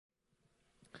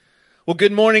Well,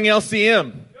 good morning,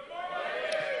 LCM.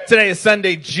 Today is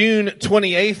Sunday, June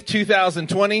 28th,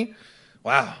 2020.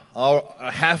 Wow, all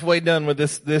halfway done with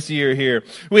this year here.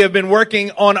 We have been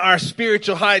working on our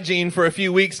spiritual hygiene for a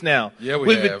few weeks now. Yeah,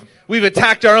 we have. We've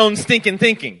attacked our own stinking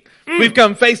thinking. We've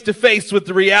come face to face with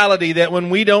the reality that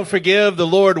when we don't forgive, the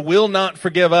Lord will not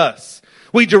forgive us.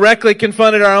 We directly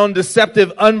confronted our own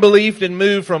deceptive unbelief and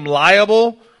moved from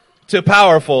liable to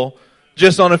powerful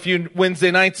just on a few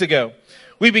Wednesday nights ago.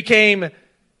 We became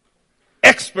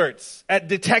experts at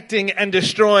detecting and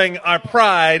destroying our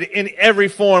pride in every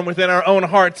form within our own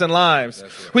hearts and lives.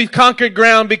 We've conquered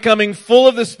ground becoming full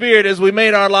of the Spirit as we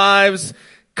made our lives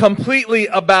completely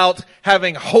about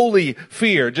having holy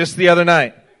fear just the other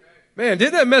night. Man,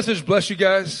 did that message bless you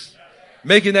guys?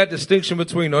 Making that distinction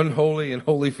between unholy and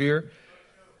holy fear?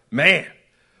 Man.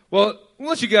 Well, I'll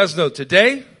let you guys know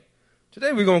today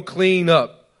we're going to clean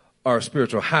up our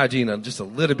spiritual hygiene just a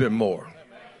little bit more.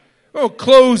 We're going to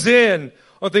close in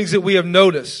on things that we have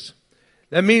noticed.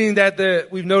 That meaning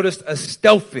that we've noticed a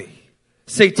stealthy,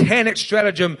 satanic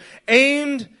stratagem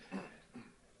aimed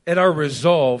at our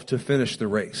resolve to finish the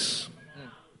race.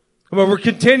 Come on, we're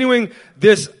continuing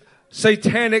this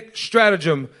satanic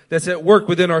stratagem that's at work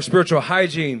within our spiritual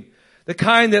hygiene. The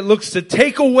kind that looks to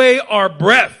take away our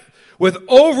breath with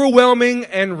overwhelming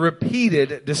and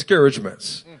repeated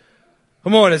discouragements.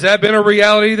 Come on, has that been a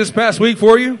reality this past week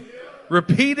for you?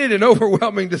 Repeated and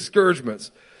overwhelming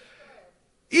discouragements.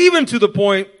 Even to the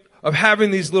point of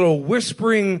having these little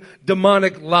whispering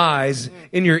demonic lies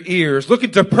in your ears,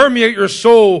 looking to permeate your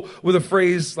soul with a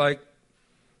phrase like,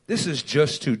 "This is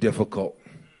just too difficult.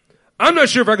 I'm not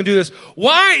sure if I can do this.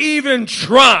 Why even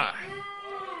try?"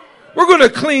 We're going to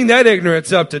clean that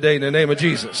ignorance up today in the name of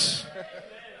Jesus.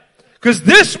 Because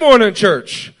this morning,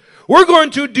 church, we're going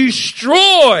to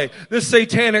destroy the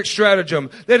satanic stratagem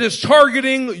that is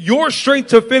targeting your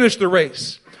strength to finish the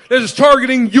race. That is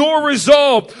targeting your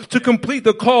resolve to complete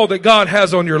the call that God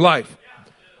has on your life.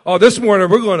 Oh, this morning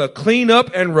we're going to clean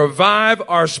up and revive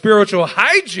our spiritual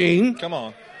hygiene. Come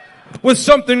on. With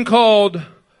something called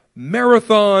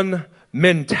marathon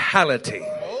mentality.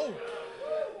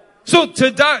 So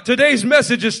today's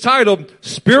message is titled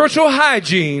Spiritual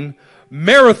Hygiene,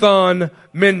 Marathon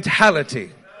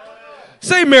Mentality.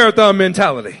 Say marathon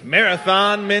mentality.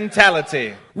 Marathon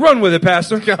mentality. Run with it,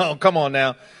 Pastor. Oh, come on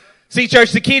now. See,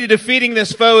 church, the key to defeating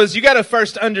this foe is you got to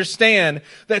first understand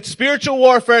that spiritual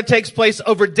warfare takes place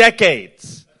over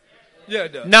decades. Yeah,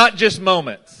 it does. Not just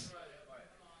moments.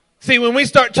 See, when we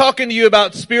start talking to you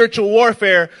about spiritual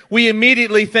warfare, we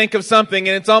immediately think of something,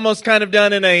 and it's almost kind of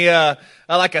done in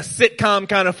like a sitcom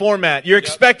kind of format. You're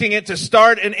expecting it to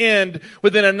start and end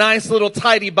within a nice little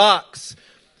tidy box.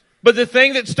 But the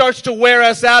thing that starts to wear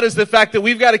us out is the fact that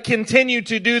we've got to continue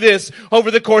to do this over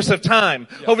the course of time,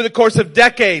 over the course of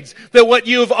decades, that what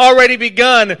you have already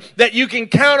begun, that you can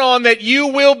count on that you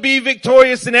will be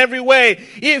victorious in every way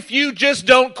if you just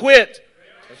don't quit.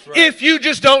 Right. If you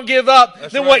just don't give up,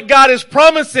 then what God is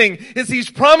promising is He's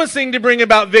promising to bring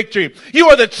about victory. You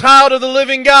are the child of the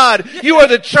living God. You are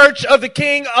the church of the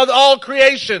King of all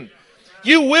creation.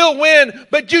 You will win,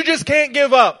 but you just can't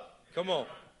give up. Come on.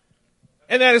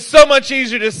 And that is so much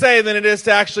easier to say than it is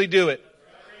to actually do it.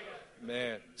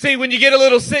 Man. See, when you get a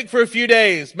little sick for a few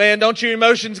days, man, don't your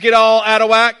emotions get all out of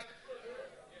whack?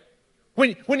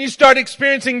 When you start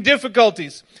experiencing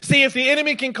difficulties. See, if the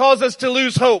enemy can cause us to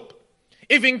lose hope,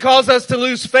 if he can cause us to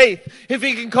lose faith, if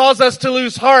he can cause us to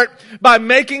lose heart by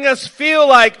making us feel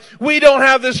like we don't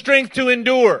have the strength to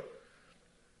endure.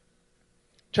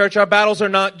 Church, our battles are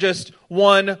not just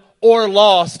won or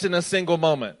lost in a single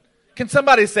moment. Can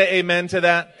somebody say amen to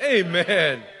that?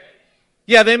 Amen.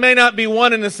 Yeah, they may not be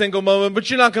won in a single moment, but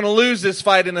you're not going to lose this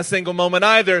fight in a single moment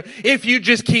either if you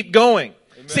just keep going.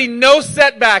 Amen. See, no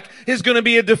setback is going to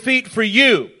be a defeat for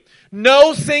you.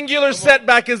 No singular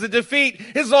setback is a defeat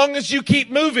as long as you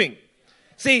keep moving.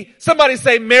 See, somebody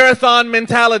say marathon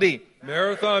mentality.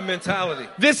 Marathon mentality.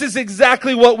 This is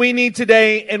exactly what we need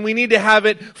today, and we need to have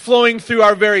it flowing through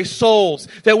our very souls,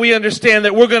 that we understand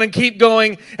that we're going to keep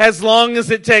going as long as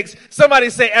it takes.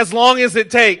 Somebody say, as long as it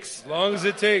takes. As long as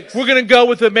it takes. We're going to go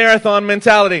with the marathon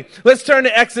mentality. Let's turn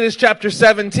to Exodus chapter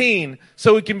 17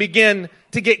 so we can begin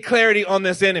to get clarity on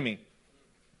this enemy.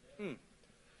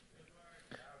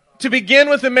 To begin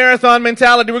with the marathon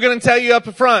mentality, we're going to tell you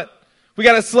up front. We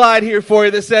got a slide here for you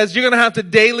that says you're going to have to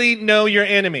daily know your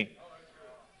enemy.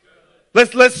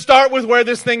 Let's start with where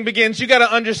this thing begins. You got to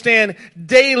understand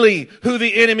daily who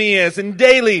the enemy is and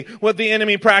daily what the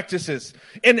enemy practices.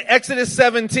 In Exodus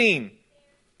 17,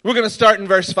 we're going to start in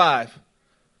verse 5.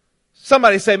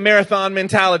 Somebody say marathon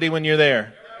mentality when you're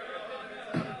there.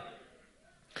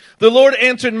 The Lord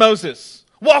answered Moses,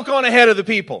 walk on ahead of the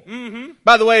people. Mm-hmm.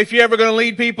 By the way, if you're ever going to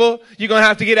lead people, you're going to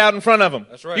have to get out in front of them.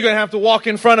 That's right. You're going to have to walk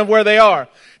in front of where they are.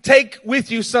 Take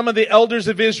with you some of the elders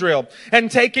of Israel,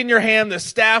 and take in your hand the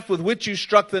staff with which you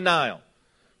struck the Nile.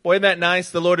 Boy, isn't that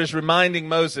nice? The Lord is reminding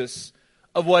Moses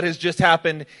of what has just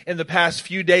happened in the past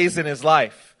few days in his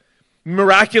life.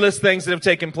 Miraculous things that have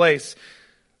taken place.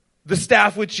 The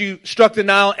staff which you struck the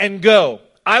Nile, and go.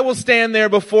 I will stand there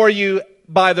before you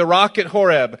by the rock at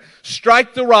Horeb.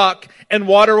 Strike the rock, and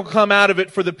water will come out of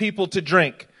it for the people to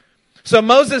drink. So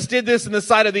Moses did this in the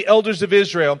sight of the elders of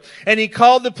Israel, and he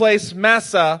called the place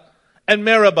Massah and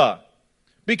Meribah,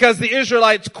 because the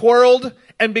Israelites quarreled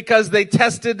and because they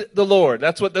tested the Lord.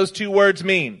 That's what those two words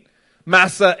mean.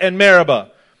 Massah and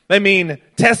Meribah. They mean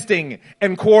testing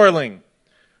and quarreling.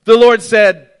 The Lord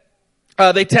said,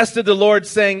 they tested the Lord,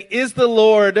 saying, is the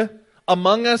Lord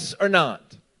among us or not?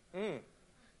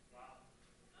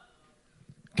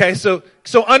 Okay, so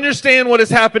understand what is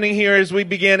happening here as we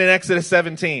begin in Exodus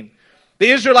 17.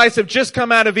 The Israelites have just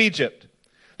come out of Egypt.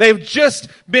 They've just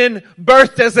been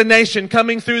birthed as a nation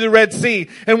coming through the Red Sea.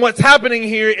 And what's happening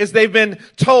here is they've been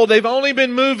told they've only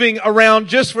been moving around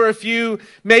just for a few,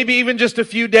 maybe even just a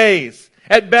few days.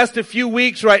 At best a few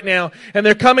weeks right now. And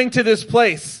they're coming to this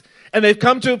place. And they've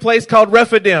come to a place called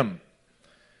Rephidim.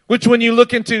 Which when you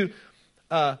look into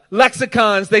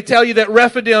lexicons, they tell you that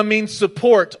Rephidim means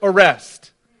support or rest.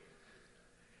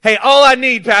 Hey, all I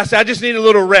need, Pastor, I just need a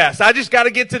little rest. I just got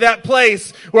to get to that place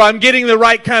where I'm getting the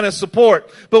right kind of support.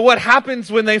 But what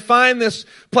happens when they find this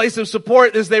place of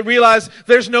support is they realize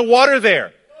there's no water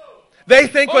there. They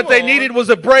think what they needed was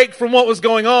a break from what was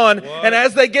going on. What? And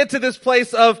as they get to this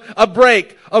place of a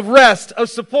break, of rest, of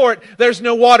support, there's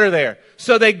no water there.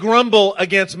 So they grumble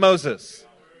against Moses.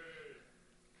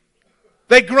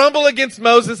 They grumble against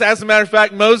Moses. As a matter of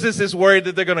fact, Moses is worried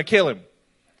that they're going to kill him.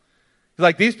 He's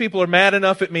like, these people are mad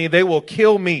enough at me, they will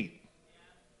kill me.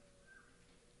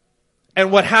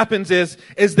 And what happens is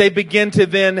they begin to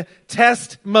then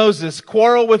test Moses,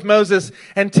 quarrel with Moses,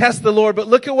 and test the Lord. But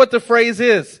look at what the phrase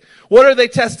is. What are they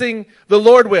testing the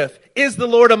Lord with? Is the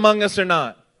Lord among us or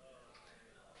not?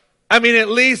 I mean, at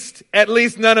least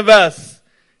none of us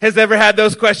has ever had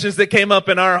those questions that came up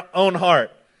in our own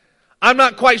heart. I'm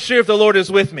not quite sure if the Lord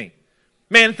is with me.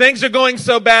 Man, things are going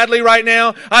so badly right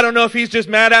now. I don't know if he's just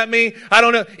mad at me. I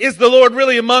don't know. Is the Lord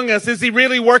really among us? Is he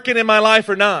really working in my life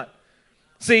or not?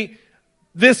 See,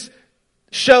 this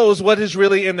shows what is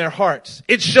really in their hearts.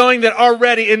 It's showing that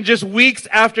already in just weeks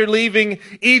after leaving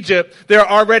Egypt, they're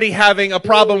already having a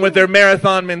problem with their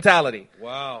marathon mentality.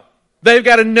 Wow. They've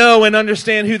got to know and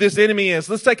understand who this enemy is.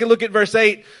 Let's take a look at verse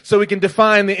 8 so we can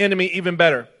define the enemy even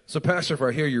better. So, Pastor, if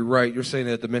I hear you right, you're saying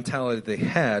that the mentality they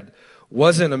had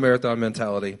wasn't a marathon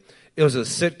mentality. It was a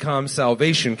sitcom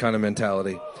salvation kind of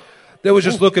mentality. They were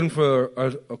just looking for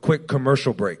a quick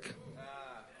commercial break.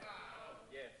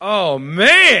 Oh,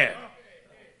 man.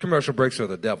 Commercial breaks are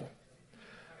the devil.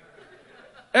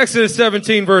 Exodus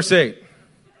 17, verse 8.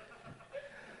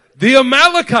 The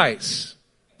Amalekites.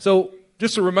 So,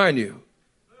 just to remind you,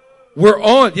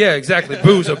 yeah, exactly.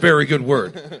 Boo's a very good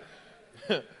word.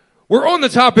 We're on the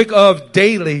topic of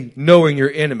daily knowing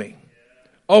your enemy.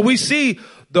 Oh, we see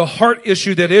the heart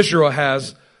issue that Israel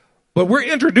has, but we're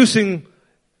introducing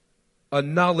a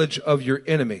knowledge of your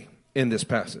enemy in this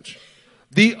passage.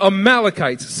 The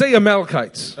Amalekites, say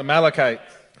Amalekites. Amalekites.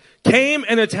 Came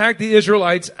and attacked the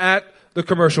Israelites at the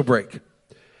commercial break.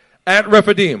 At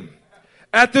Rephidim.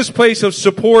 At this place of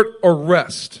support or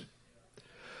rest.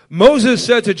 Moses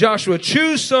said to Joshua,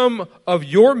 choose some of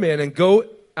your men and go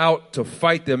out to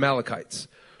fight the Amalekites.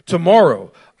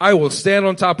 Tomorrow, I will stand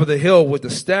on top of the hill with the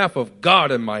staff of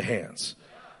God in my hands.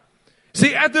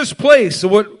 See, at this place,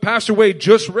 what Pastor Wade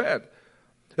just read,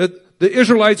 the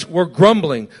Israelites were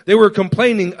grumbling. They were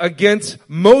complaining against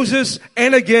Moses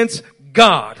and against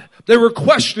God. They were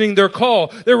questioning their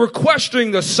call. They were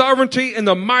questioning the sovereignty and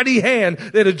the mighty hand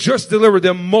that had just delivered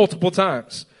them multiple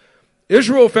times.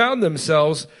 Israel found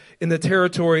themselves in the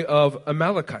territory of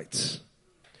Amalekites.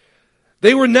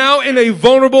 They were now in a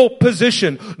vulnerable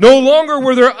position. No longer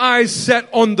were their eyes set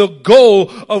on the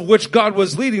goal of which God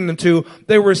was leading them to.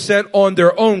 They were set on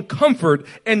their own comfort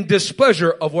and displeasure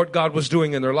of what God was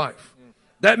doing in their life.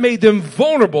 That made them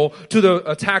vulnerable to the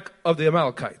attack of the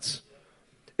Amalekites.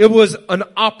 It was an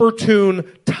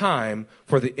opportune time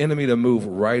for the enemy to move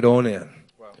right on in.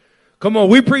 Wow. Come on,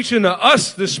 we're preaching to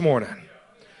us this morning.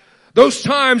 Those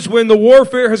times when the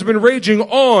warfare has been raging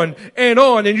on,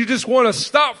 and you just want to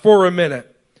stop for a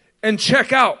minute and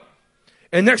check out.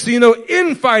 And next thing you know,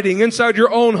 infighting inside your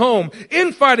own home,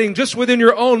 infighting just within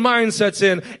your own mind sets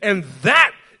in, and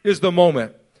that is the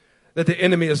moment that the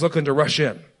enemy is looking to rush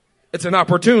in. It's an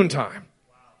opportune time.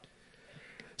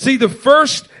 See, the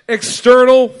first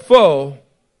external foe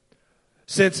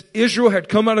since Israel had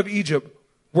come out of Egypt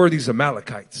were these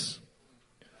Amalekites.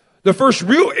 The first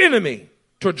real enemy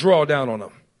to draw down on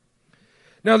them.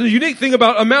 Now, the unique thing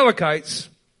about Amalekites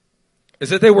is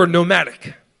that they were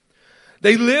nomadic.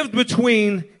 They lived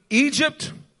between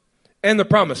Egypt and the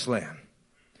Promised Land.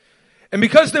 And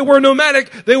because they were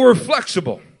nomadic, they were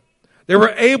flexible. They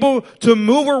were able to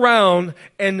move around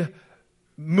and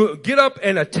get up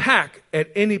and attack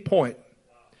at any point.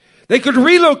 They could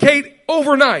relocate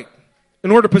overnight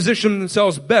in order to position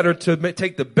themselves better to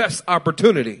take the best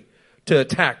opportunity to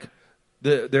attack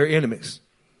their enemies.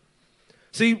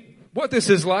 See, what this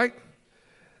is like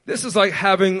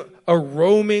having a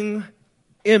roaming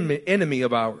enemy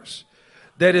of ours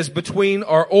that is between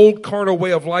our old carnal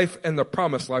way of life and the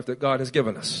promised life that God has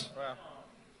given us. Wow.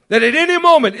 That at any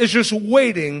moment is just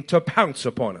waiting to pounce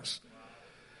upon us.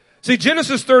 See,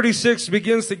 Genesis 36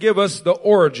 begins to give us the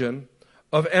origin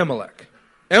of Amalek.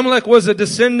 Amalek was a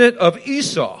descendant of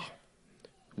Esau,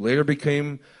 who later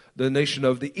became the nation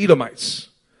of the Edomites.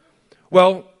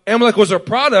 Well, Amalek was a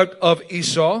product of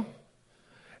Esau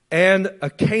and a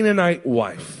Canaanite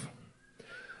wife.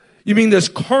 You mean this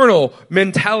carnal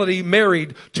mentality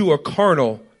married to a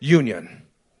carnal union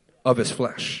of his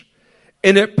flesh.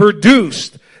 And it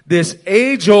produced this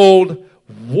age-old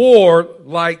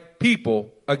war-like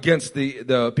people against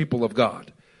the people of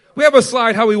God. We have a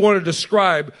slide how we want to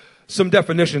describe some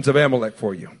definitions of Amalek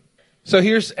for you. So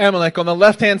here's Amalek. On the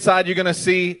left-hand side, you're going to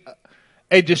see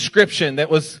a description that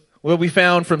was what we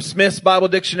found from Smith's Bible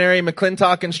Dictionary,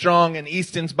 McClintock and Strong, and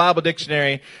Easton's Bible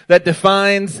Dictionary that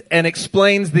defines and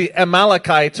explains the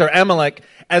Amalekites or Amalek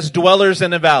as dwellers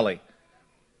in a valley.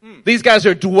 These guys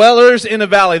are dwellers in a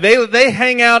valley. They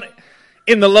hang out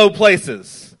in the low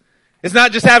places. It's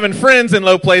not just having friends in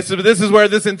low places, but this is where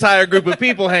this entire group of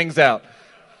people hangs out.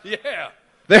 Yeah.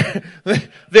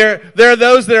 They're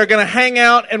those that are going to hang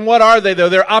out, and what are they though?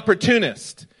 They're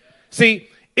opportunists. See,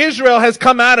 Israel has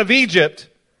come out of Egypt,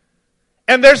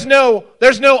 and there's no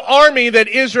army that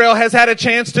Israel has had a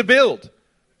chance to build.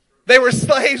 They were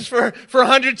slaves for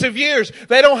hundreds of years.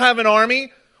 They don't have an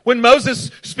army. When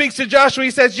Moses speaks to Joshua,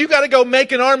 he says, you got to go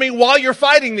make an army while you're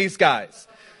fighting these guys.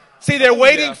 See, they're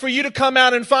waiting for you to come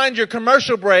out and find your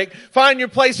commercial break, find your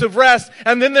place of rest,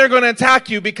 and then they're going to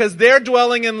attack you because they're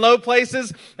dwelling in low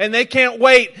places and they can't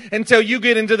wait until you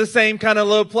get into the same kind of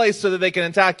low place so that they can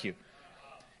attack you.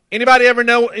 Anybody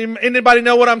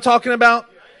know what I'm talking about?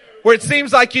 Where it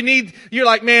seems like you're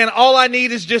like, man, all I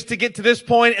need is just to get to this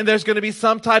point and there's going to be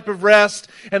some type of rest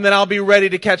and then I'll be ready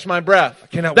to catch my breath. I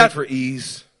cannot wait for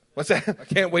ease. What's that? I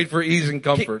can't wait for ease and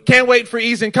comfort. Can't wait for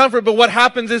ease and comfort, but what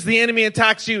happens is the enemy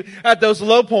attacks you at those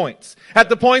low points. At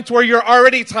the points where you're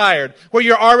already tired, where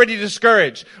you're already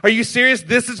discouraged. Are you serious?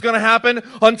 This is going to happen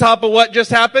on top of what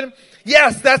just happened?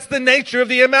 Yes, that's the nature of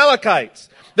the Amalekites.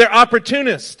 They're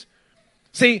opportunists.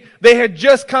 See, they had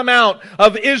just come out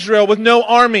of Israel with no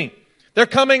army. They're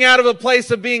coming out of a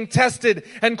place of being tested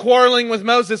and quarreling with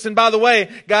Moses. And by the way,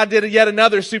 God did yet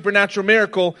another supernatural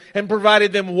miracle and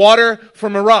provided them water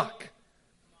from a rock.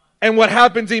 And what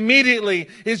happens immediately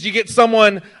is you get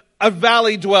someone, a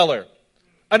valley dweller,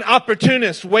 an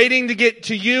opportunist waiting to get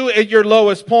to you at your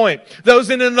lowest point. Those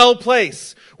in a low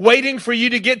place, waiting for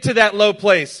you to get to that low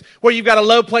place where you've got a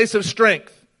low place of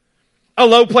strength. A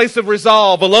low place of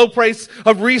resolve, a low place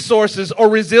of resources or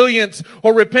resilience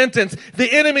or repentance.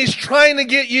 The enemy's trying to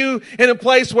get you in a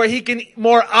place where he can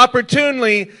more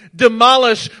opportunely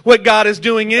demolish what God is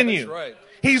doing in you. That's right.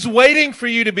 He's waiting for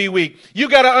you to be weak. You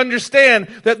got to understand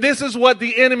that this is what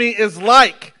the enemy is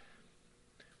like.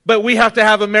 But we have to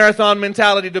have a marathon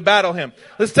mentality to battle him.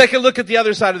 Let's take a look at the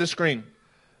other side of the screen.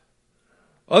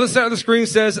 Other side of the screen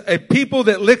says a people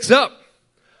that licks up.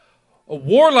 A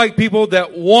warlike people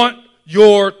that want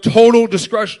your total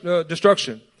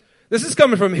destruction. This is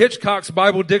coming from Hitchcock's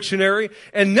Bible Dictionary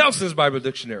and Nelson's Bible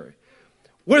Dictionary.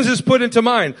 What does this put into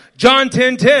mind? John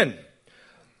 10:10.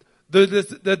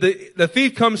 The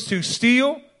thief comes to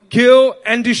steal, kill,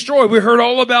 and destroy. We heard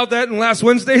all about that in last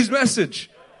Wednesday's message.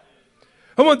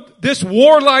 I want this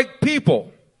warlike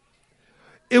people.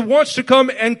 It wants to come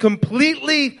and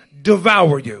completely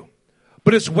devour you,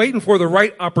 but it's waiting for the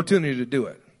right opportunity to do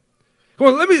it.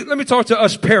 Well, let me talk to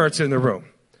us parents in the room.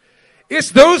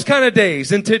 It's those kind of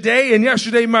days, and today and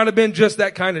yesterday might have been just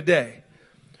that kind of day,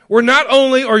 where not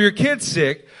only are your kids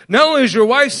sick, not only is your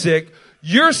wife sick,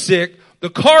 you're sick, the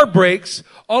car breaks,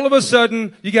 all of a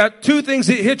sudden you got two things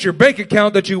that hit your bank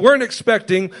account that you weren't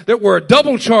expecting that were a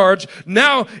double charge.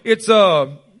 Now it's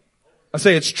I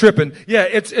say it's tripping. Yeah,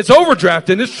 it's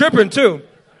overdrafting, it's tripping too.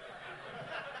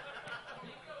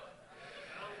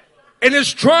 and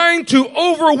is trying to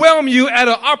overwhelm you at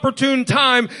an opportune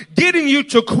time, getting you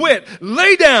to quit,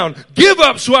 lay down, give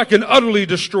up so I can utterly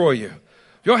destroy you.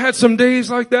 Y'all had some days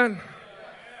like that?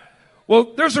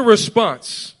 Well, there's a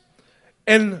response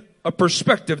and a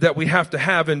perspective that we have to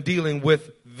have in dealing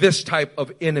with this type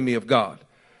of enemy of God.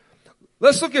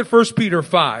 Let's look at 1 Peter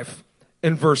 5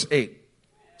 and verse 8.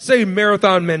 Say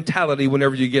marathon mentality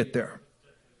whenever you get there.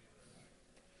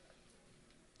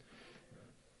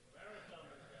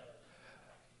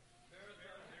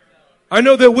 I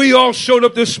know that we all showed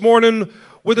up this morning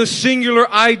with a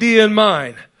singular idea in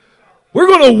mind. We're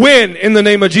going to win in the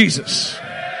name of Jesus.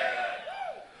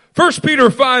 1 Peter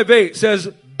 5:8 says,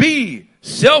 be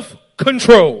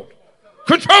self-controlled.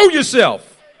 Control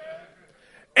yourself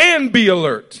and be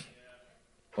alert.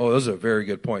 Oh, those are very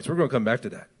good points. We're going to come back to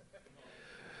that.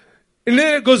 And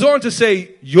then it goes on to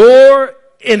say, your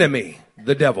enemy,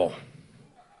 the devil,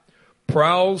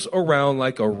 prowls around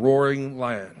like a roaring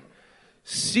lion,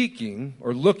 seeking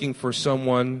or looking for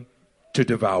someone to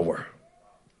devour.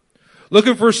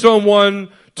 Looking for someone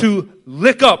to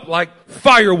lick up like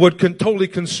firewood can totally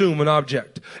consume an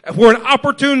object. For an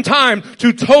opportune time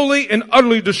to totally and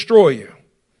utterly destroy you.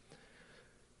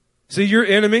 See, your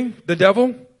enemy, the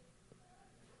devil,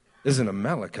 is an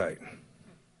Amalekite.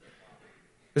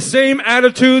 The same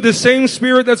attitude, the same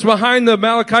spirit that's behind the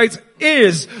Amalekites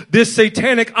is this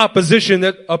satanic opposition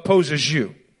that opposes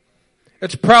you.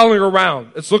 It's prowling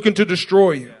around. It's looking to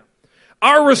destroy you.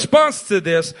 Our response to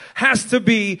this has to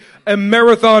be a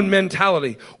marathon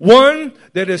mentality. One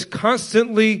that is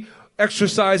constantly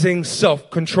exercising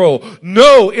self-control.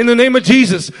 No, in the name of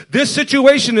Jesus, this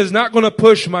situation is not going to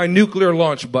push my nuclear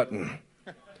launch button.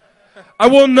 I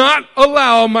will not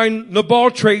allow my Nabal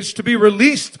traits to be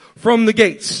released from the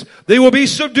gates. They will be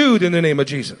subdued in the name of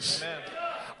Jesus. Amen.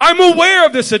 I'm aware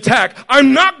of this attack.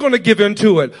 I'm not going to give in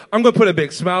to it. I'm going to put a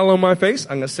big smile on my face.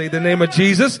 I'm going to say the name of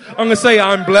Jesus. I'm going to say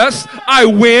I'm blessed. I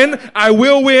win. I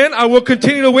will win. I will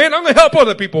continue to win. I'm going to help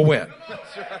other people win.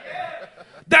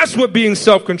 That's what being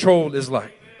self-controlled is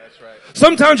like.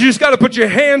 Sometimes you just got to put your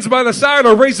hands by the side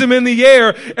or raise them in the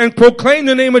air and proclaim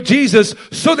the name of Jesus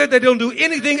so that they don't do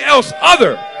anything else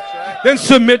other than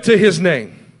submit to his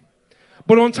name.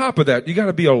 But on top of that, you got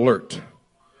to be alert.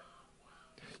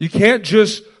 You can't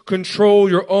just control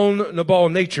your own Nabal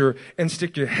nature and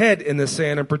stick your head in the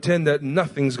sand and pretend that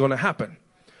nothing's going to happen.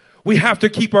 We have to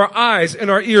keep our eyes and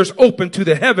our ears open to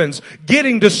the heavens,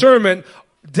 getting discernment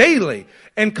daily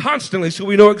and constantly so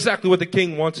we know exactly what the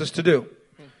King wants us to do.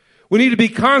 We need to be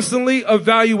constantly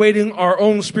evaluating our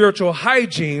own spiritual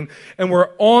hygiene, and we're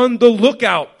on the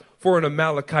lookout for an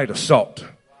Amalekite assault.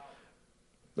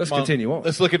 Let's continue on.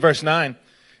 Let's look at verse 9. It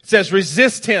says,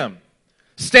 resist him.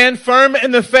 Stand firm in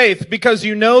the faith because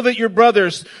you know that your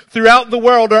brothers throughout the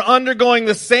world are undergoing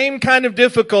the same kind of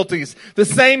difficulties, the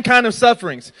same kind of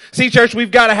sufferings. See, church, we've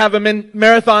got to have a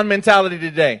marathon mentality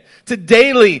today to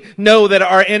daily know that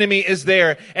our enemy is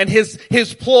there and his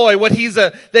ploy,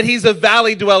 that he's a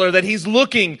valley dweller, that he's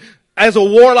looking as a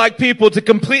warlike people to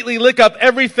completely lick up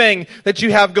everything that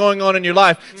you have going on in your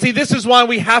life. See, this is why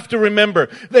we have to remember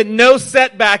that no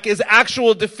setback is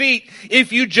actual defeat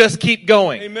if you just keep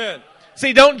going. Amen.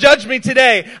 See, don't judge me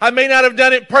today. I may not have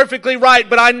done it perfectly right,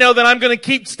 but I know that I'm going to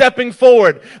keep stepping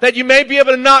forward. That you may be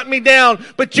able to knock me down,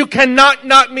 but you cannot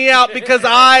knock me out because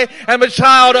I am a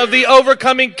child of the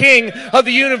overcoming King of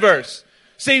the universe.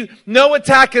 See, no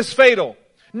attack is fatal.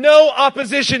 No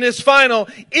opposition is final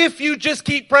if you just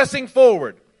keep pressing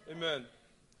forward. Amen.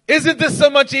 Isn't this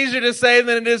so much easier to say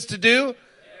than it is to do?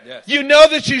 Yes. You know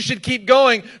that you should keep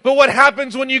going, but what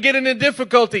happens when you get into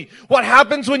difficulty? What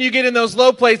happens when you get in those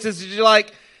low places? Is you're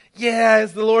like, yeah,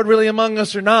 is the Lord really among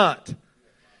us or not?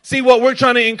 See, what we're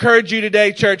trying to encourage you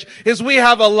today, church, is we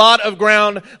have a lot of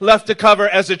ground left to cover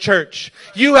as a church.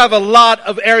 You have a lot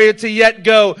of area to yet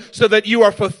go so that you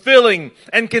are fulfilling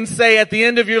and can say at the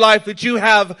end of your life that you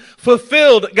have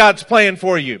fulfilled God's plan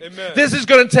for you. Amen. This is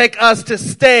going to take us to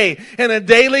stay in a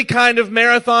daily kind of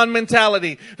marathon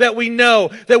mentality that we know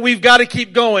that we've got to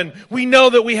keep going. We know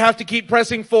that we have to keep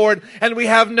pressing forward and we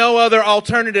have no other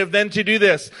alternative than to do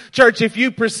this. Church, if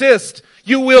you persist,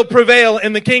 you will prevail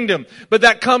in the kingdom. But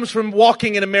that comes from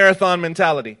walking in a marathon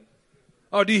mentality.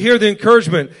 Oh, do you hear the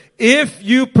encouragement? If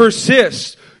you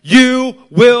persist, you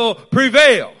will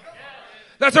prevail.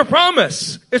 That's a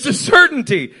promise. It's a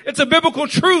certainty. It's a biblical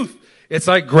truth. It's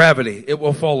like gravity. It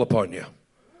will fall upon you.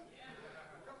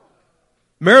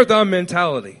 Marathon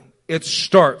mentality. It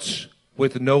starts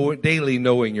with daily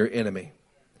knowing your enemy.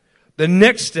 The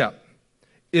next step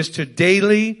is to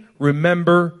daily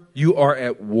remember you are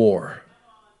at war.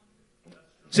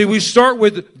 See, we start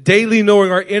with daily knowing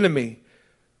our enemy.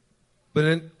 But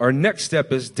then our next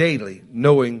step is daily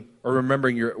knowing or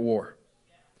remembering you're at war.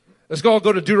 Let's all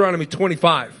go to Deuteronomy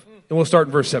 25, and we'll start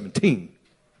in verse 17.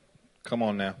 Come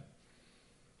on now.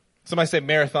 Somebody say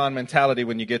marathon mentality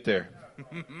when you get there.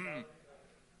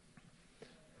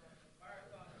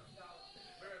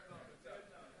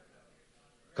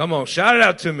 Come on, shout it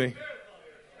out to me.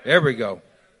 There we go.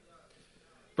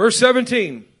 Verse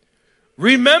 17.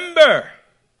 Remember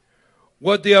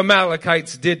what the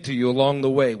Amalekites did to you along the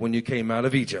way when you came out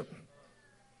of Egypt.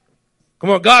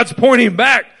 Come on, God's pointing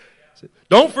back.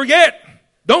 Don't forget.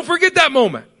 Don't forget that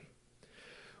moment.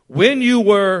 When you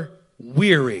were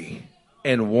weary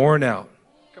and worn out.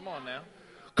 Come on now.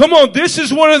 Come on, this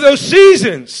is one of those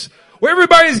seasons where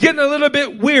everybody's getting a little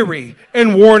bit weary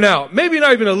and worn out. Maybe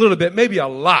not even a little bit, maybe a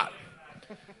lot.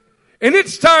 And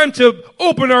it's time to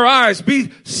open our eyes,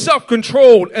 be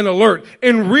self-controlled and alert,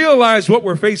 and realize what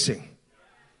we're facing.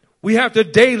 We have to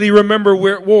daily remember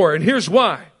we're at war. And here's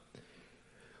why.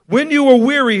 When you were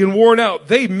weary and worn out,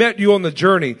 they met you on the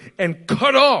journey and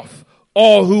cut off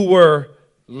all who were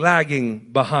lagging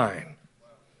behind.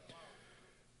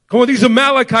 Come on, these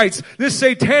Amalekites, this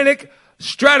satanic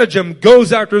stratagem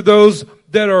goes after those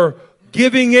that are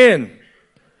giving in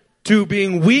to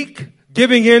being weak,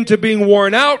 giving in to being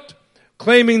worn out,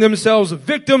 claiming themselves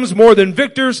victims more than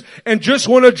victors, and just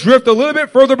want to drift a little bit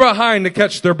further behind to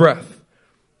catch their breath.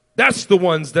 That's the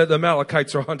ones that the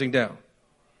Amalekites are hunting down.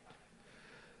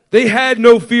 They had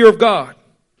no fear of God.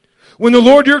 When the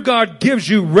Lord your God gives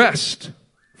you rest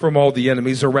from all the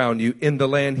enemies around you in the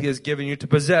land he has given you to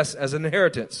possess as an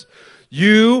inheritance,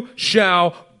 you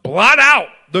shall blot out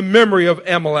the memory of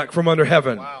Amalek from under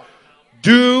heaven. Wow.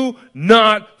 Do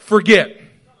not forget.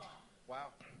 Wow.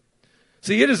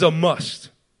 See, it is a must.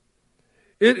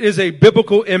 It is a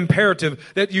biblical imperative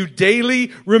that you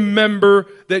daily remember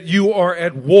that you are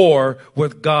at war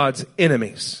with God's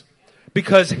enemies,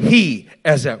 because he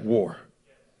is at war.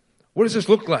 What does this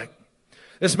look like?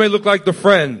 This may look like the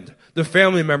friend, the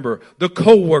family member, the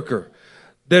co-worker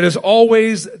that is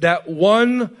always that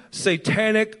one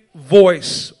satanic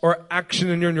voice or action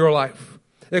in your life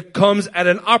that comes at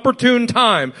an opportune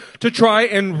time to try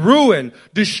and ruin,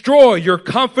 destroy your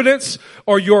confidence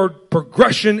or your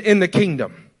progression in the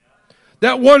kingdom.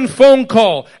 That one phone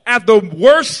call at the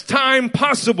worst time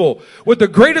possible with the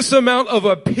greatest amount of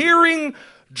appearing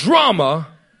drama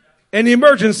and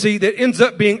emergency that ends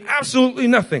up being absolutely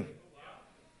nothing.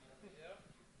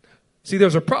 See,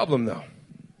 there's a problem though.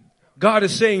 God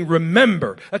is saying,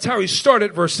 remember. That's how he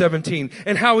started verse 17.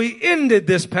 And how he ended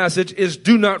this passage is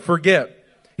do not forget.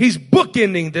 He's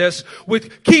bookending this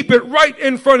with keep it right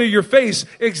in front of your face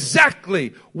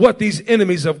exactly what these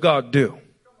enemies of God do.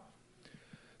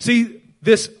 See,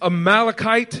 this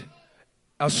Amalekite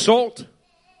assault,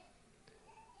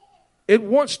 it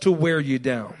wants to wear you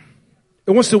down.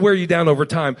 It wants to wear you down over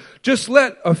time. Just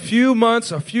let a few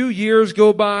months, a few years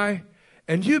go by,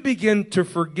 and you begin to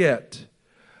forget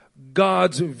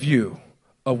God's view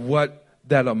of what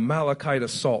that Amalekite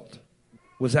assault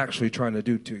was actually trying to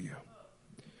do to you.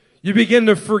 You begin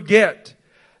to forget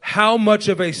how much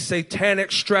of a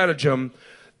satanic stratagem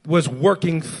was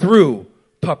working through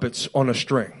puppets on a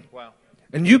string. Wow.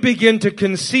 And you begin to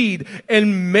concede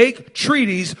and make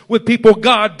treaties with people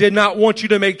God did not want you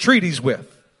to make treaties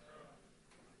with.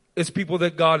 It's people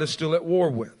that God is still at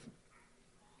war with.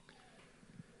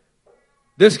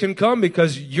 This can come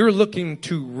because you're looking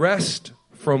to rest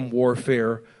from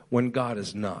warfare when God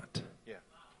is not. Yeah.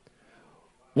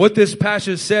 What this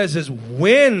passage says is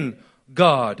when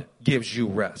God gives you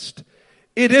rest,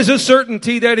 it is a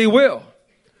certainty that he will,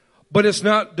 but it's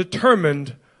not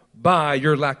determined by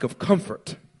your lack of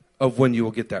comfort of when you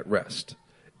will get that rest.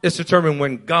 It's determined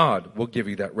when God will give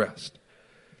you that rest.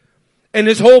 And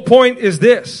his whole point is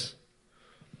this,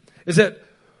 is that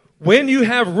when you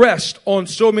have rest on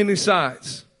so many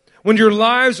sides, when your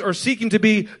lives are seeking to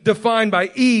be defined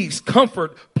by ease,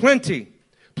 comfort, plenty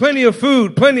of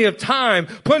food, plenty of time,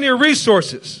 plenty of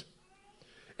resources,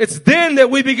 it's then that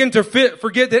we begin to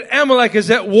forget that Amalek is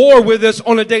at war with us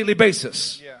on a daily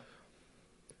basis. Yeah.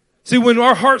 See, when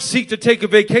our hearts seek to take a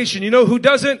vacation, you know who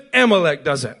doesn't? Amalek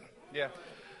doesn't. Yeah.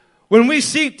 When we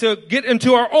seek to get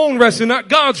into our own rest and not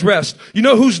God's rest, you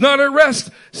know who's not at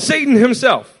rest? Satan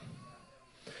himself.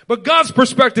 But God's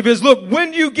perspective is, look,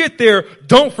 when you get there,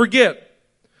 don't forget.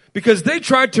 Because they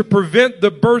tried to prevent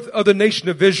the birth of the nation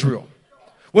of Israel.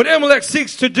 What Amalek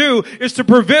seeks to do is to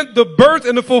prevent the birth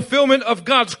and the fulfillment of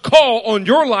God's call on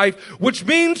your life, which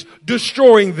means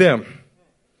destroying them.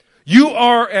 You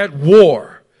are at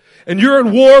war. And you're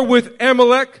at war with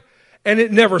Amalek, and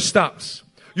it never stops.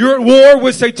 You're at war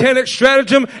with satanic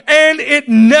stratagem, and it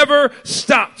never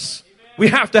stops. We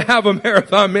have to have a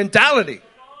marathon mentality.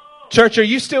 Church, are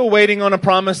you still waiting on a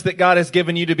promise that God has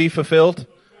given you to be fulfilled?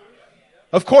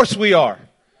 Of course we are.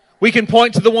 We can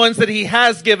point to the ones that He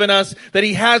has given us, that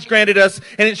He has granted us,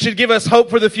 and it should give us hope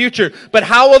for the future. But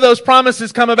how will those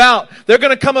promises come about? They're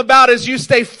going to come about as you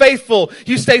stay faithful.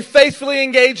 You stay faithfully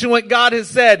engaged in what God has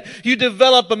said. You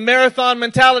develop a marathon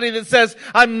mentality that says,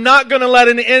 I'm not going to let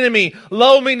an enemy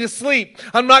lull me to sleep.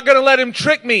 I'm not going to let him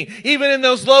trick me. Even in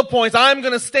those low points, I'm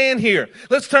going to stand here.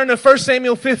 Let's turn to 1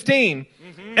 Samuel 15,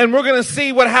 and we're going to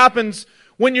see what happens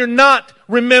when you're not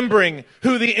remembering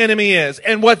who the enemy is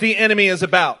and what the enemy is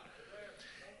about.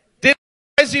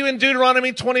 You in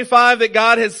Deuteronomy 25 that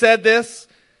God has said this?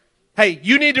 Hey,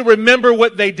 you need to remember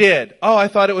what they did. Oh, I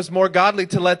thought it was more godly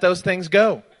to let those things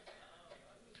go.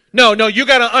 No, you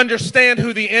got to understand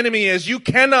who the enemy is. You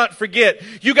cannot forget.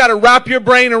 You got to wrap your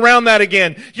brain around that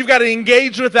again. You've got to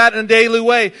engage with that in a daily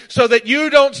way so that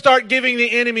you don't start giving the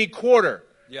enemy quarter.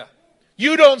 Yeah.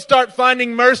 You don't start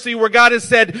finding mercy where God has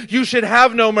said you should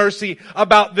have no mercy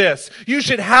about this. You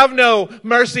should have no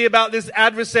mercy about this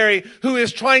adversary who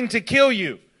is trying to kill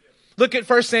you. Look at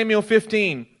 1 Samuel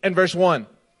 15 and verse 1.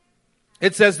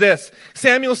 It says this,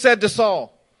 Samuel said to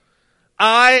Saul,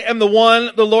 I am the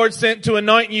one the Lord sent to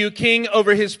anoint you king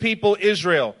over his people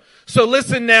Israel. So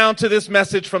listen now to this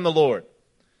message from the Lord.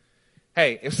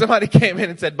 Hey, if somebody came in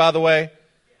and said, by the way,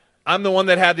 I'm the one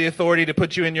that had the authority to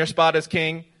put you in your spot as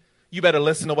king, you better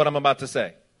listen to what I'm about to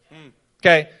say.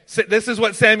 Okay, so this is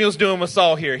what Samuel's doing with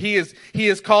Saul here. He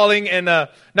is calling and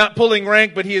not pulling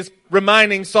rank, but he is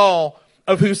reminding Saul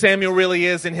of who Samuel really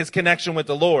is in his connection with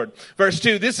the Lord. Verse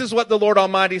 2, this is what the Lord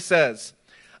Almighty says.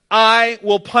 I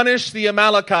will punish the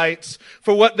Amalekites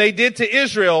for what they did to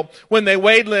Israel when they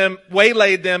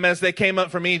waylaid them as they came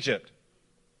up from Egypt.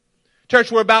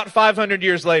 Church, we're about 500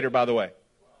 years later, by the way.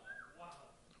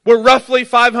 We're roughly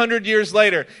 500 years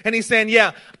later. And he's saying,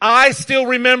 yeah, I still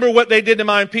remember what they did to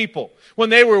my people. When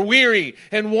they were weary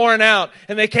and worn out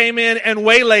and they came in and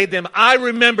waylaid them. I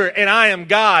remember, and I am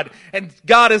God. And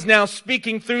God is now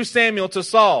speaking through Samuel to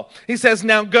Saul. He says,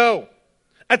 now go,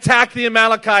 attack the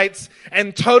Amalekites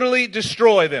and totally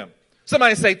destroy them.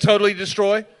 Somebody say totally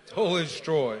destroy. Totally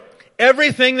destroy.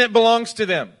 Everything that belongs to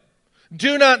them.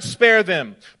 Do not spare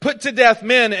them. Put to death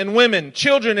men and women,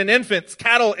 children and infants,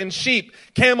 cattle and sheep,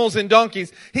 camels and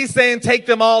donkeys. He's saying take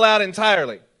them all out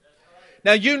entirely.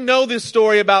 Now you know this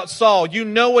story about Saul. You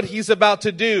know what he's about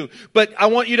to do. But I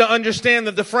want you to understand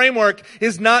that the framework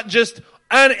is not just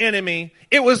an enemy.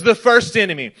 It was the first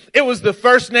enemy. It was the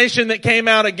first nation that came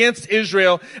out against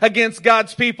Israel, against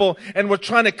God's people, and were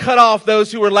trying to cut off those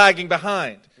who were lagging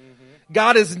behind.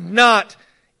 God is not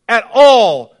at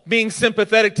all being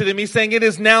sympathetic to them. He's saying it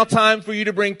is now time for you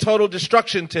to bring total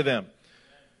destruction to them.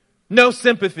 No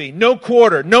sympathy, no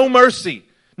quarter, no mercy.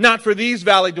 Not for these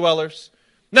valley dwellers.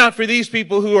 Not for these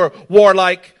people who are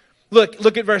warlike.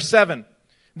 Look at verse 7.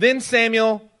 Then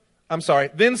Saul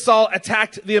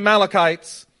attacked the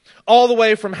Amalekites all the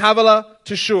way from Havilah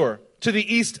to Shur, to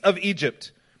the east of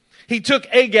Egypt. He took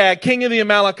Agag, king of the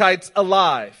Amalekites,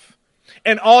 alive.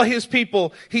 And all his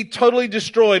people he totally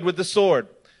destroyed with the sword.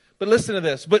 But listen to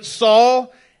this. But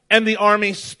Saul and the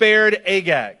army spared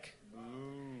Agag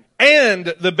and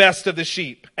the best of the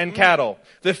sheep and cattle,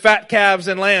 the fat calves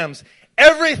and lambs,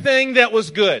 everything that was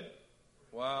good.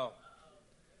 Wow.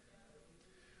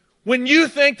 When you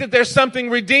think that there's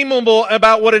something redeemable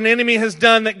about what an enemy has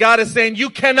done, that God is saying, you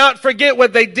cannot forget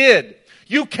what they did.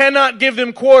 You cannot give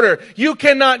them quarter. You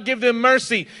cannot give them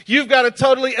mercy. You've got to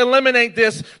totally eliminate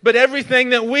this. But everything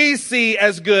that we see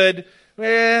as good,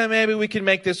 maybe we can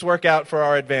make this work out for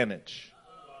our advantage.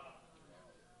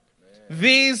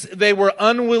 These they were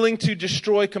unwilling to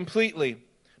destroy completely.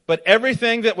 But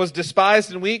everything that was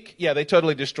despised and weak, they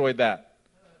totally destroyed that.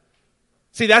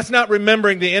 See, that's not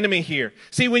remembering the enemy here.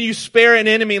 See, when you spare an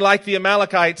enemy like the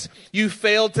Amalekites, you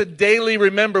fail to daily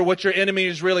remember what your enemy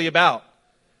is really about.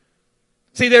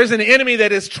 See, there's an enemy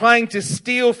that is trying to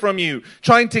steal from you,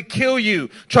 trying to kill you,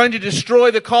 trying to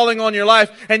destroy the calling on your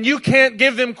life, and you can't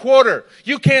give them quarter.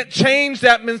 You can't change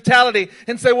that mentality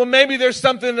and say, well, maybe there's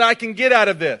something that I can get out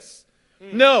of this.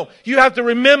 No, you have to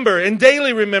remember and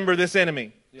daily remember this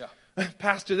enemy.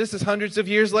 Pastor, this is hundreds of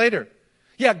years later.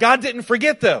 Yeah, God didn't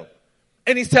forget though.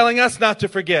 And He's telling us not to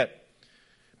forget.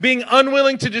 Being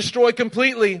unwilling to destroy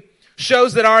completely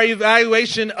shows that our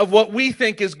evaluation of what we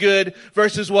think is good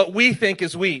versus what we think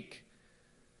is weak.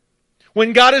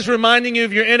 When God is reminding you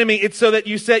of your enemy, it's so that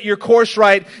you set your course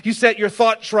right, you set your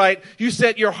thoughts right, you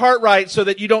set your heart right so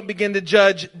that you don't begin to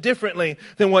judge differently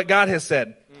than what God has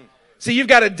said. See, you've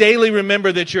got to daily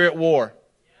remember that you're at war.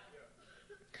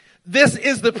 This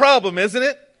is the problem, isn't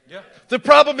it? Yeah. The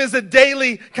problem is a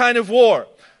daily kind of war.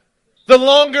 The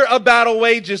longer a battle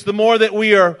wages, the more that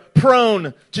we are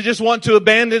prone to just want to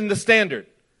abandon the standard.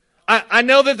 I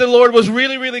know that the Lord was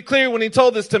really, really clear when He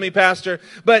told this to me, Pastor.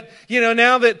 But,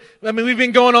 now that, we've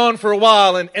been going on for a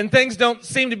while and things don't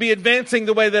seem to be advancing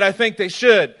the way that I think they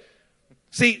should.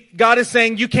 See, God is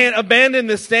saying you can't abandon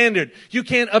this standard. You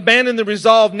can't abandon the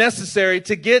resolve necessary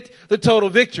to get the total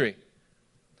victory.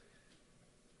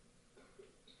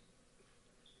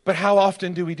 But how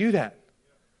often do we do that?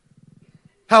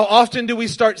 How often do we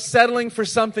start settling for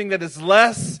something that is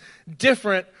less,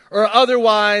 different, or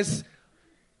otherwise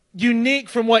unique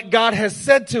from what God has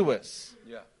said to us?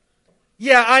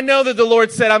 Yeah, I know that the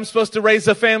Lord said I'm supposed to raise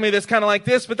a family that's kind of like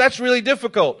this, but that's really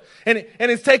difficult. And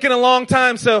it's taken a long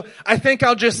time, so I think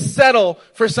I'll just settle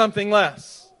for something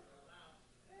less.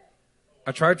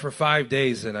 I tried for 5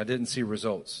 days and I didn't see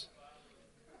results.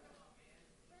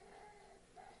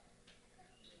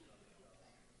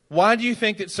 Why do you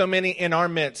think that so many in our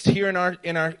midst, here in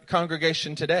our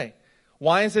congregation today,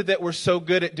 why is it that we're so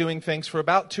good at doing things for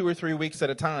about 2 or 3 weeks at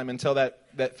a time until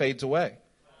that fades away?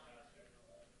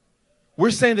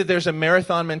 We're saying that there's a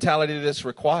marathon mentality that's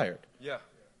required. Yeah.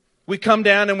 We come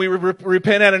down and we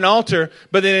repent at an altar,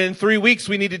 but then in 3 weeks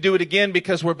we need to do it again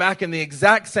because we're back in the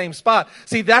exact same spot.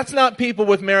 See, that's not people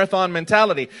with marathon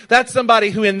mentality. That's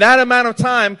somebody who in that amount of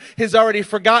time has already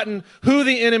forgotten who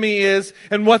the enemy is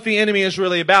and what the enemy is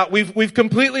really about. We've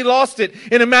completely lost it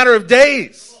in a matter of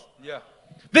days.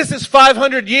 This is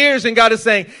 500 years and God is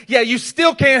saying, yeah, you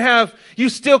still can't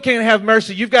have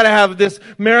mercy. You've got to have this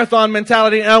marathon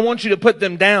mentality and I want you to put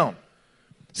them down.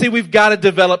 See, we've got to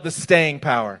develop the staying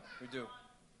power. We do.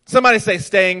 Somebody say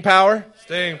staying power.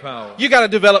 Staying power. You got to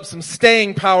develop some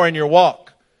staying power in your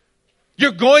walk.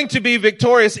 You're going to be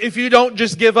victorious if you don't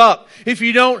just give up. If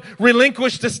you don't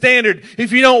relinquish the standard.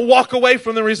 If you don't walk away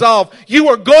from the resolve. You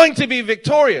are going to be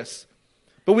victorious.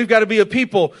 But we've got to be a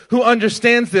people who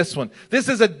understands this one. This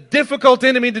is a difficult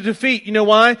enemy to defeat. You know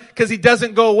why? Because he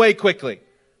doesn't go away quickly.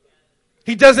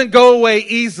 He doesn't go away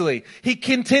easily. He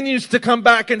continues to come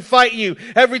back and fight you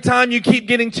every time you keep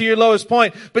getting to your lowest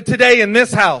point. But today in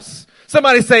this house,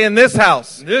 somebody say in this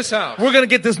house. In this house. We're going to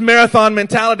get this marathon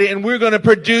mentality and we're going to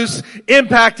produce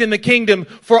impact in the kingdom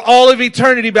for all of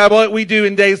eternity by what we do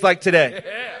in days like today.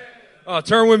 Yeah.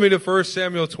 Turn with me to 1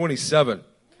 Samuel 27.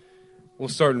 We'll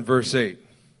start in verse 8.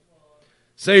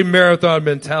 Say marathon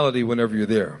mentality whenever you're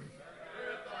there.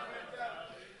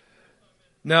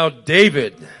 Now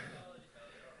David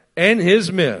and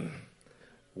his men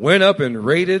went up and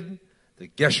raided the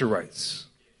Geshurites,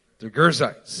 the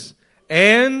Girzites,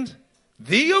 and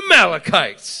the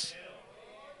Amalekites.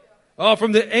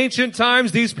 From the ancient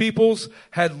times, these peoples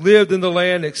had lived in the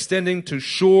land extending to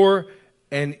Shur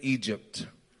and Egypt.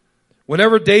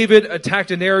 Whenever David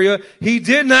attacked an area, he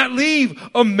did not leave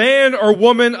a man or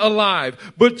woman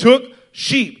alive, but took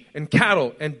sheep and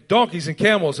cattle and donkeys and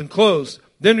camels and clothes.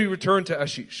 Then he returned to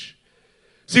Ashish.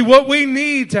 See, what we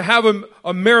need to have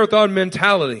a marathon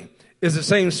mentality is the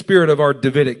same spirit of our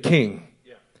Davidic King.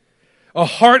 A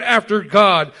heart after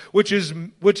God, which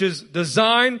is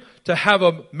designed to have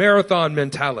a marathon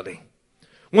mentality.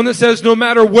 One that says, no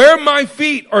matter where my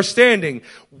feet are standing,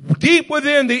 deep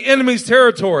within the enemy's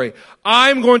territory,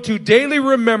 I'm going to daily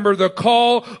remember the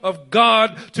call of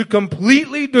God to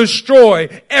completely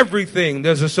destroy everything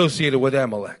that's associated with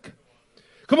Amalek.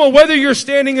 Come on, whether you're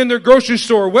standing in the grocery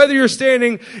store, whether you're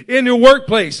standing in your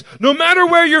workplace, no matter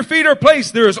where your feet are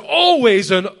placed, there is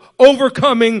always an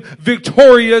overcoming,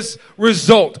 victorious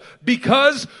result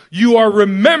because you are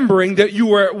remembering that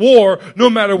you are at war no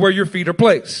matter where your feet are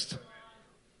placed.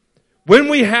 When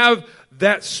we have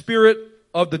that spirit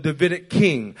of the Davidic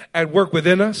King at work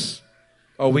within us,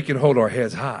 we can hold our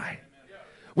heads high.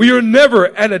 We are never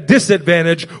at a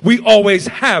disadvantage. We always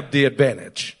have the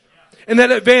advantage. And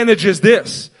that advantage is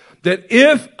this, that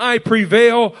if I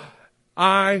prevail,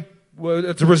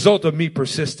 it's a result of me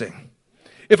persisting.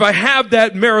 If I have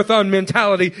that marathon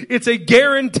mentality, it's a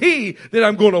guarantee that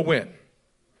I'm going to win.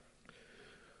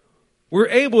 We're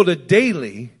able to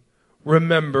daily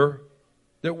remember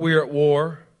that we're at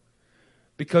war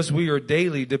because we are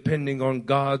daily depending on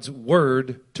God's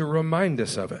word to remind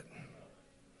us of it.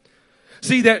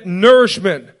 See, that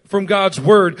nourishment from God's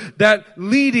word, that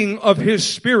leading of his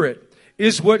spirit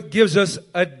is what gives us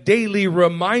a daily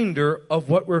reminder of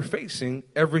what we're facing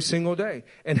every single day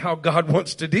and how God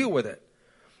wants to deal with it.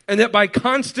 And that by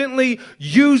constantly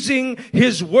using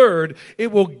his word,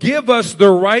 it will give us the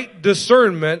right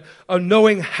discernment of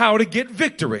knowing how to get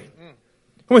victory.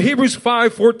 Well, Hebrews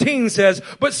 5:14 says,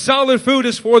 but solid food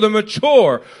is for the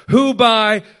mature, who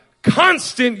by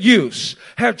constant use,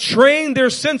 have trained their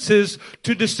senses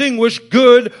to distinguish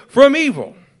good from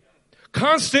evil.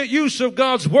 Constant use of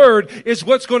God's word is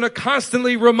what's going to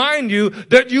constantly remind you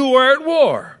that you are at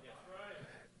war.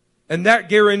 And that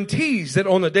guarantees that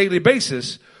on a daily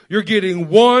basis, you're getting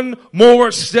one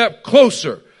more step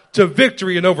closer to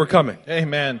victory and overcoming.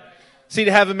 Amen. See,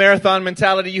 to have a marathon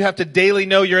mentality, you have to daily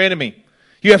know your enemy.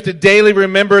 You have to daily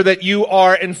remember that you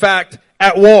are, in fact,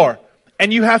 at war.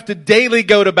 And you have to daily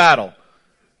go to battle.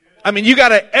 I mean, you got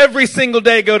to every single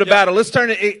day go to battle. Let's turn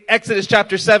to Exodus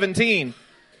chapter 17.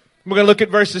 We're going to look at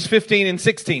verses 15 and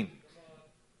 16.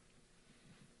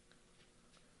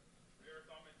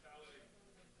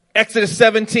 Exodus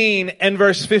 17 and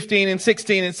verse 15 and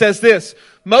 16. It says this: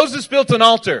 Moses built an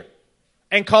altar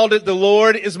and called it, "The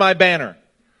Lord is my banner."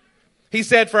 He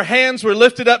said, "For hands were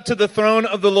lifted up to the throne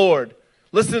of the Lord."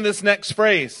 Listen to this next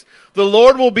phrase. "The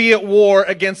Lord will be at war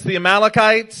against the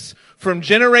Amalekites from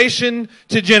generation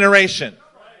to generation."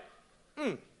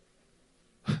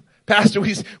 Pastor,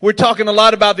 we're talking a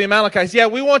lot about the Amalekites. Yeah,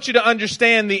 we want you to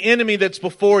understand the enemy that's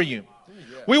before you.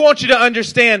 We want you to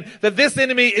understand that this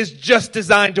enemy is just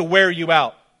designed to wear you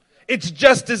out. It's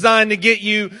just designed to get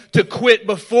you to quit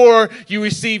before you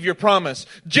receive your promise.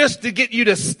 Just to get you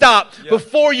to stop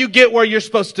before you get where you're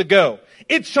supposed to go.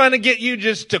 It's trying to get you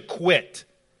just to quit.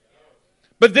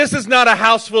 But this is not a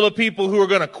house full of people who are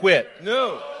going to quit.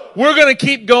 No. We're going to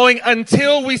keep going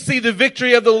until we see the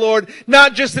victory of the Lord,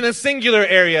 not just in a singular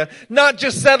area, not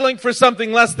just settling for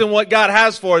something less than what God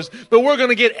has for us, but we're going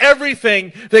to get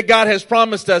everything that God has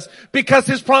promised us because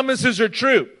His promises are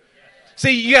true.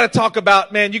 See, you got to talk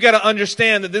about, man, you got to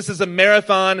understand that this is a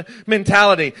marathon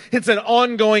mentality. It's an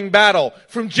ongoing battle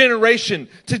from generation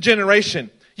to generation.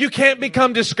 You can't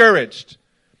become discouraged.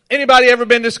 Anybody ever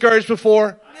been discouraged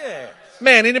before? Yes.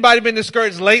 Man, anybody been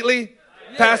discouraged lately?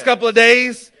 Yes. Past couple of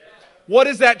days? What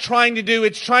is that trying to do?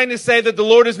 It's trying to say that the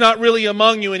Lord is not really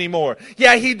among you anymore.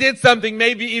 Yeah, He did something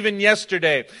maybe even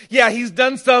yesterday. Yeah, He's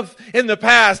done stuff in the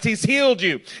past. He's healed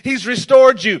you. He's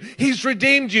restored you. He's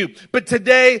redeemed you. But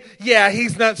today, yeah,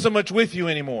 He's not so much with you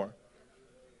anymore.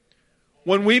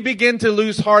 When we begin to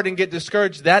lose heart and get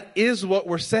discouraged, that is what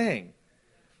we're saying.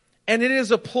 And it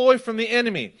is a ploy from the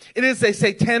enemy. It is a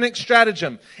satanic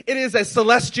stratagem. It is a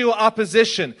celestial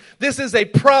opposition. This is a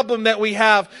problem that we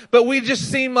have, but we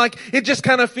just seem like it just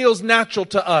kind of feels natural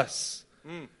to us.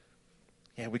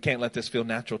 Yeah, we can't let this feel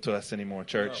natural to us anymore,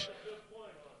 church.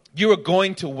 You are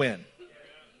going to win.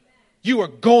 You are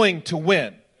going to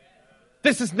win.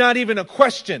 This is not even a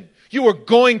question. You are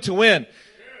going to win.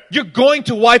 You're going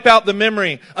to wipe out the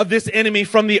memory of this enemy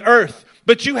from the earth.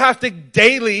 But you have to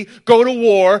daily go to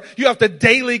war. You have to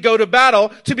daily go to battle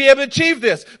to be able to achieve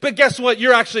this. But guess what?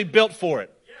 You're actually built for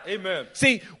it. Amen.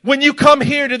 See, when you come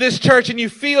here to this church and you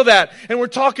feel that, and we're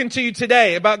talking to you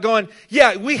today about going,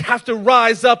 yeah, we have to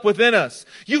rise up within us.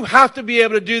 You have to be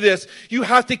able to do this. You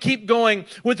have to keep going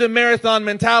with the marathon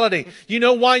mentality. You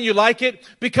know why you like it?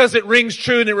 Because it rings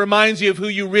true and it reminds you of who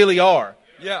you really are.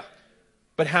 Yeah.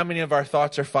 But how many of our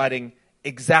thoughts are fighting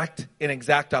in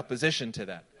exact opposition to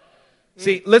that?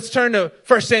 See, let's turn to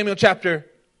 1 Samuel chapter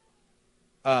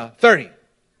 30.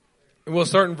 And we'll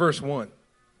start in verse 1.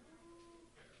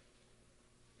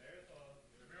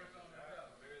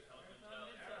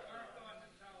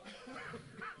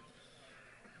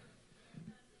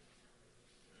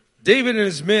 David and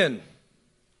his men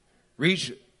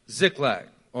reached Ziklag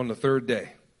on the third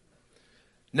day.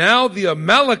 Now the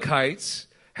Amalekites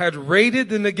had raided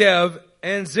the Negev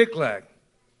and Ziklag.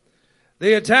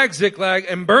 They attacked Ziklag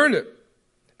and burned it,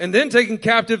 and then taken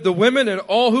captive the women and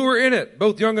all who were in it,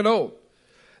 both young and old.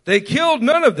 They killed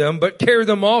none of them, but carried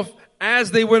them off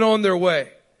as they went on their way.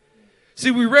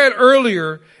 See, we read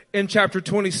earlier in chapter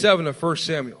 27 of 1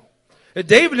 Samuel that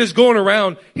David is going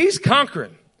around, he's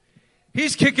conquering.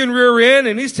 He's kicking rear end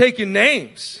and he's taking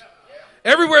names.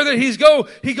 Everywhere that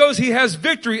he goes, he has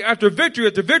victory after victory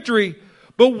after victory.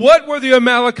 But what were the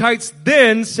Amalekites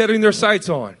then setting their sights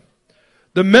on?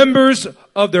 The members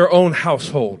of their own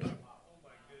household.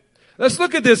 Let's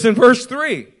look at this in verse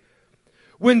 3.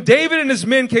 When David and his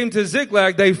men came to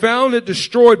Ziklag, they found it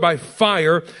destroyed by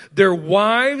fire. Their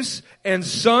wives and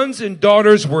sons and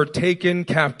daughters were taken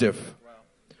captive.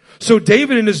 So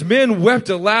David and his men wept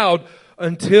aloud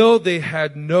until they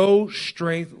had no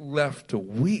strength left to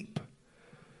weep.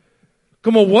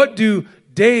 Come on, what do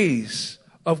days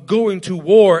of going to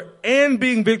war and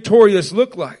being victorious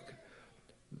look like?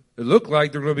 It looked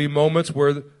like there are going to be moments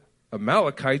where the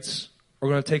Amalekites are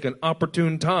going to take an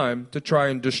opportune time to try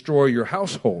and destroy your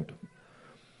household.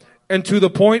 And to the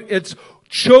point, it's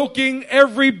choking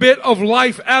every bit of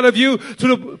life out of you to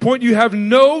the point you have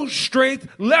no strength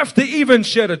left to even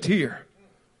shed a tear.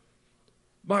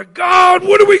 My God,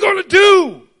 what are we going to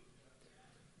do?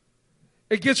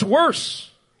 It gets worse.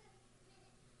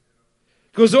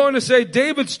 It goes on to say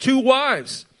David's 2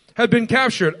 wives had been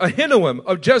captured, Ahinoam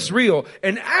of Jezreel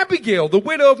and Abigail, the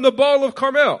widow of Nabal of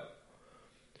Carmel.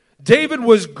 David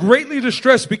was greatly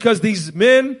distressed because these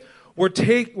men were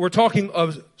talking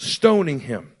of stoning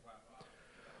him.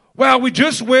 Wow, we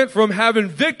just went from having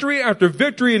victory after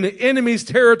victory in the enemy's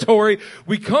territory.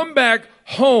 We come back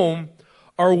home.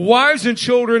 Our wives and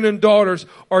children and daughters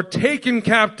are taken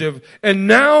captive. And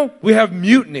now we have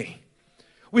mutiny.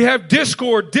 We have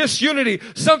discord, disunity,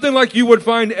 something like you would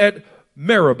find at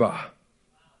Meribah,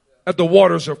 at the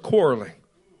waters of quarreling.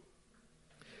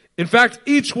 In fact,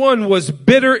 each one was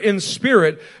bitter in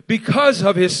spirit because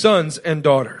of his sons and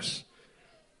daughters.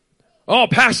 Oh,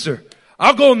 pastor,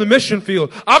 I'll go in the mission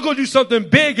field. I'll go do something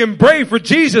big and brave for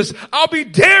Jesus. I'll be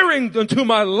daring until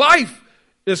my life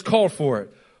is called for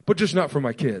it, but just not for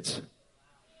my kids.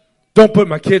 Don't put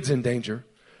my kids in danger.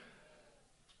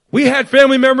 We had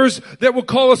family members that would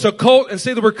call us a cult and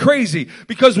say that we're crazy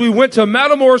because we went to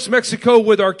Matamoros, Mexico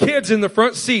with our kids in the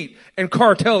front seat and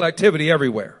cartel activity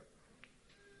everywhere.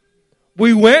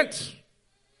 We went,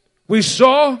 we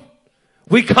saw,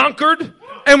 we conquered,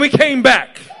 and we came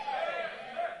back.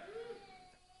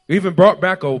 We even brought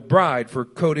back a bride for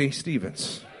Cody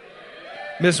Stevens.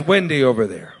 Miss Wendy over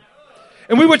there.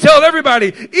 And we would tell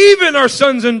everybody, even our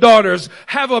sons and daughters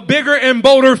have a bigger and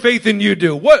bolder faith than you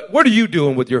do. What are you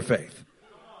doing with your faith?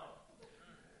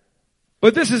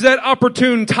 But this is that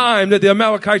opportune time that the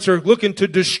Amalekites are looking to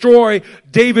destroy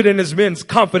David and his men's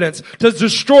confidence, to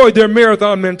destroy their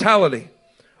marathon mentality.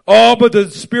 Oh, but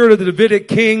the spirit of the Davidic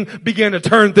King began to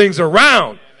turn things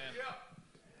around.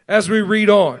 As we read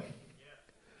on.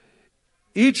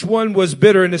 Each one was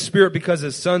bitter in his spirit because of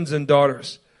his sons and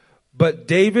daughters. But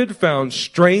David found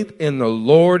strength in the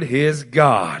Lord his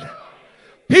God.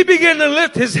 He began to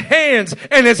lift his hands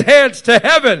and his heads to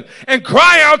heaven and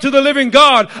cry out to the living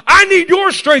God, I need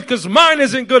your strength because mine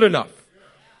isn't good enough.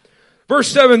 Verse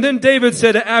 7, then David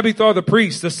said to Abiathar the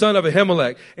priest, the son of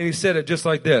Ahimelech, and he said it just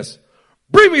like this,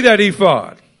 bring me that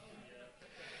ephod.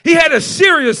 He had a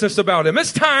seriousness about him.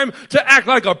 It's time to act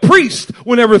like a priest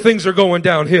whenever things are going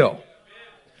downhill.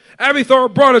 Abiathar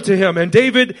brought it to him, and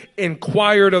David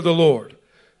inquired of the Lord.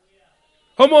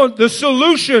 Come on, the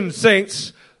solution,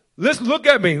 saints. Look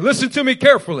at me. Listen to me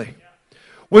carefully.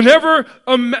 Whenever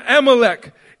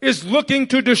Amalek is looking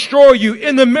to destroy you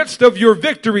in the midst of your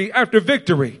victory after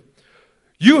victory,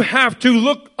 you have to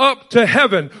look up to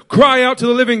heaven, cry out to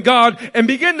the living God, and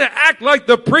begin to act like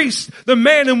the priest, the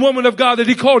man and woman of God that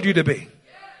he called you to be.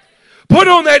 Put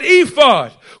on that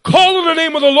ephod, call on the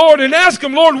name of the Lord, and ask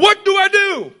him, Lord, what do I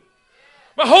do?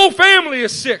 My whole family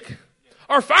is sick.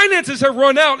 Our finances have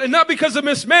run out, and not because of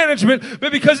mismanagement,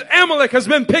 but because Amalek has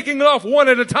been picking it off one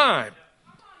at a time.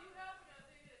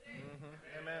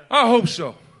 I hope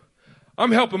so.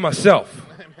 I'm helping myself.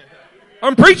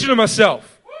 I'm preaching to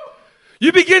myself.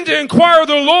 You begin to inquire of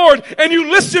the Lord, and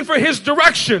you listen for his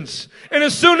directions. And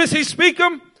as soon as he speaks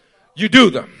them, you do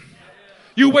them.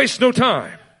 You waste no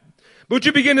time. But what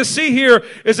you begin to see here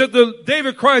is that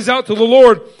David cries out to the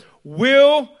Lord,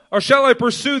 shall I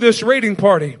pursue this raiding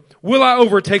party? Will I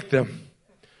overtake them?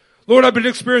 Lord, I've been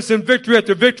experiencing victory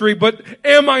after victory, but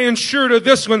am I insured of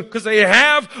this one? Because they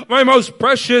have my most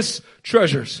precious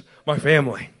treasures, my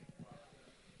family.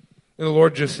 And the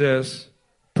Lord just says,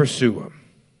 pursue them.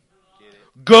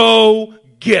 Go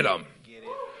get them.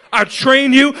 I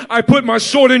train you. I put my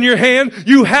sword in your hand.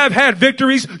 You have had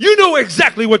victories. You know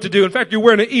exactly what to do. In fact, you're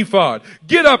wearing an ephod.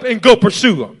 Get up and go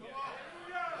pursue them.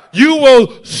 You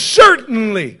will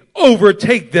certainly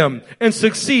overtake them and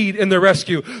succeed in the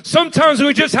rescue. Sometimes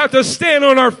we just have to stand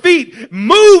on our feet,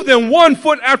 move them one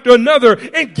foot after another,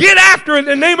 and get after it in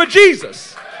the name of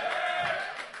Jesus.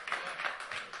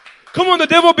 Come on, the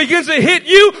devil begins to hit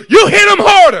you, you hit him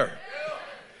harder.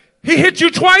 He hit you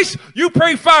twice, you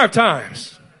pray 5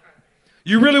 times.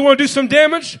 You really want to do some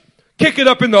damage? Kick it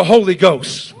up in the Holy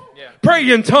Ghost.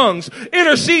 Pray in tongues,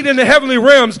 intercede in the heavenly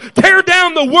realms, tear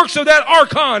down the works of that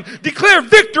archon, declare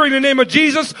victory in the name of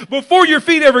Jesus before your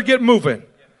feet ever get moving.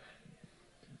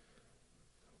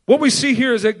 What we see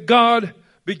here is that God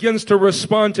begins to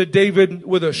respond to David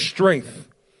with a strength,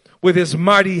 with his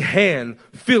mighty hand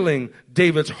filling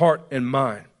David's heart and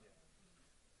mind.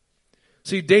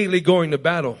 See, daily going to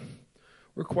battle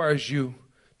requires you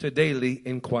to daily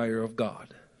inquire of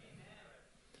God.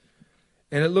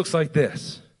 And it looks like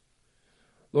this.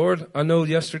 Lord, I know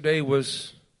yesterday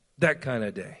was that kind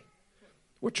of day.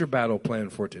 What's your battle plan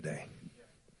for today?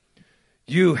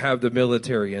 You have the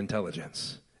military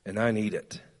intelligence, and I need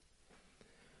it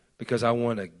because I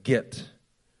want to get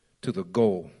to the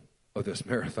goal of this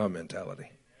marathon mentality.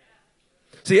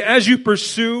 See, as you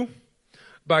pursue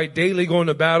by daily going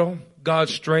to battle,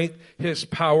 God's strength, His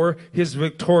power, His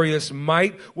victorious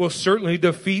might will certainly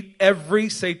defeat every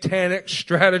satanic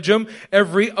stratagem,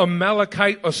 every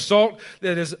Amalekite assault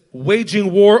that is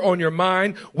waging war on your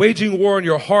mind, waging war on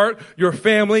your heart, your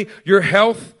family, your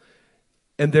health.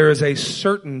 And there is a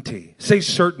certainty. Say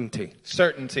certainty.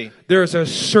 Certainty. There is a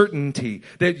certainty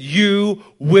that you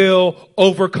will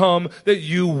overcome, that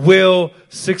you will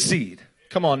succeed.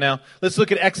 Come on now. Let's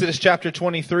look at Exodus chapter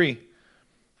 23.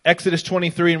 Exodus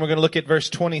 23, and we're going to look at verse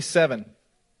 27.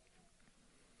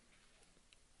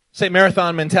 Say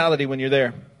marathon mentality when you're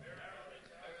there.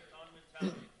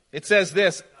 It says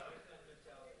this: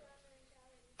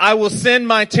 I will send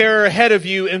my terror ahead of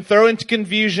you and throw into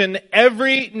confusion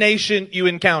every nation you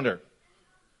encounter.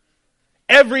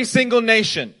 Every single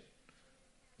nation.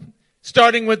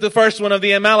 Starting with the first one of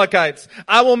the Amalekites.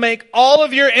 I will make all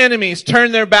of your enemies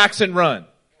turn their backs and run.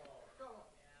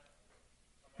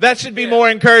 That should be more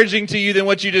encouraging to you than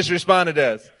what you just responded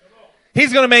as.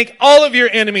 He's going to make all of your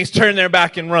enemies turn their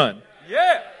back and run.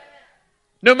 Yeah.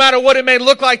 No matter what it may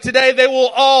look like today, they will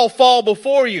all fall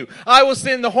before you. I will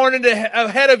send the hornet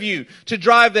ahead of you to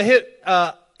drive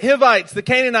the Hivites, the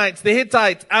Canaanites, the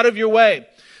Hittites out of your way.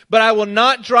 But I will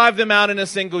not drive them out in a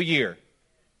single year.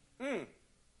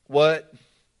 What?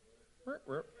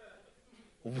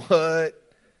 What?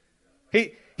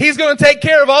 He's going to take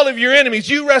care of all of your enemies.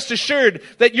 You rest assured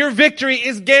that your victory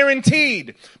is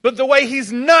guaranteed. But the way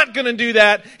He's not going to do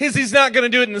that is He's not going to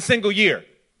do it in a single year.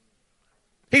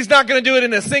 He's not going to do it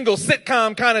in a single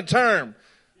sitcom kind of term.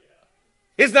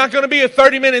 It's not going to be a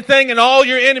 30-minute thing and all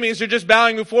your enemies are just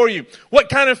bowing before you. What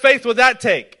kind of faith would that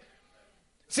take?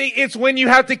 See, it's when you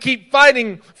have to keep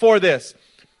fighting for this.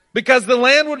 Because the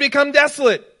land would become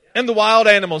desolate and the wild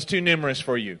animals too numerous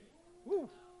for you.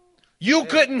 You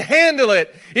couldn't handle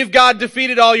it if God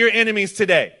defeated all your enemies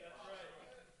today.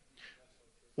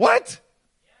 What?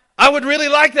 I would really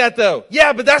like that though.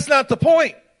 Yeah, but that's not the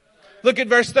point. Look at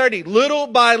verse 30. Little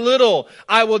by little,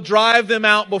 I will drive them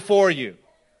out before you.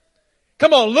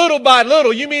 Come on, little by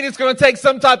little. You mean it's going to take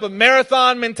some type of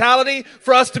marathon mentality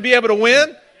for us to be able to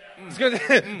win?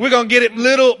 We're going to get it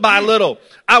little by little.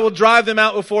 I will drive them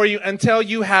out before you until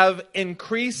you have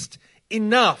increased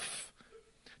enough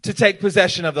to take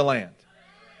possession of the land.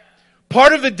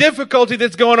 Part of the difficulty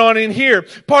that's going on in here,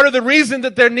 part of the reason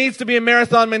that there needs to be a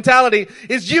marathon mentality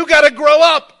is you got to grow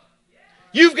up.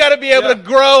 You've got to be able to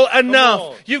grow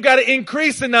enough. You've got to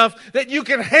increase enough that you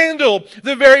can handle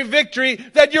the very victory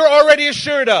that you're already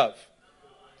assured of.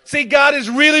 See, God is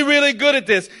really, really good at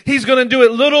this. He's going to do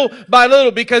it little by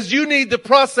little because you need the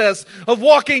process of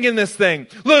walking in this thing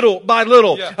little by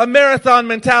little. Yeah. A marathon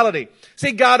mentality.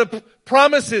 See, God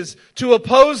promises to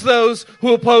oppose those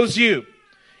who oppose you.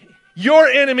 Your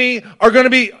enemy are going to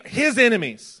be His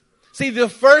enemies. See, the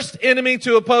first enemy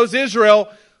to oppose Israel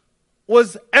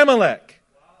was Amalek.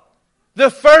 The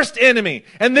first enemy.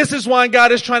 And this is why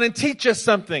God is trying to teach us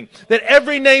something. That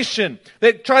every nation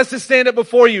that tries to stand up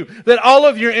before you, that all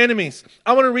of your enemies.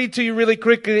 I want to read to you really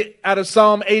quickly out of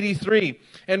Psalm 83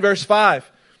 and verse 5.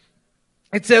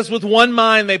 It says, with one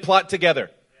mind they plot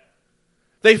together.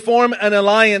 They form an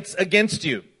alliance against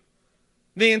you.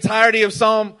 The entirety of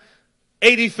Psalm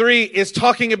 83 is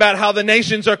talking about how the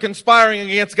nations are conspiring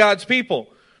against God's people.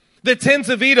 The tens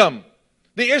of Edom,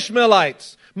 the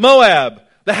Ishmaelites, Moab,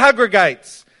 the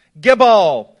Hagrites,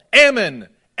 Gebal, Ammon,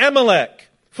 Amalek,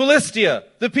 Philistia,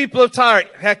 the people of Tyre.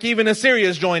 Heck, even Assyria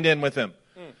is joined in with them.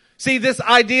 See this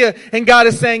idea, and God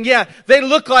is saying, yeah, they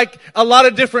look like a lot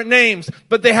of different names,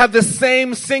 but they have the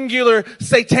same singular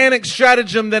satanic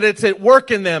stratagem that it's at work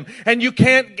in them. And you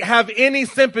can't have any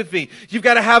sympathy. You've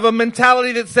got to have a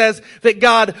mentality that says that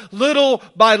God, little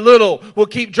by little, will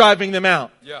keep driving them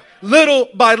out. Yeah. Little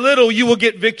by little, you will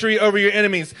get victory over your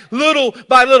enemies. Little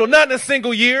by little, not in a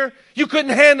single year. You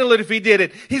couldn't handle it if He did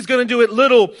it. He's going to do it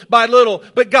little by little,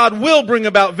 but God will bring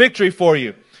about victory for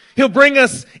you. He'll bring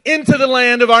us into the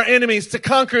land of our enemies to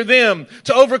conquer them,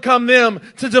 to overcome them,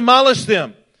 to demolish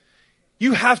them.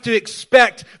 You have to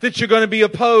expect that you're going to be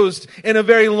opposed in a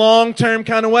very long-term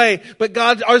kind of way. But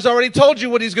God has already told you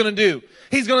what He's going to do.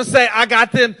 He's going to say, I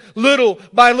got them little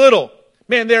by little.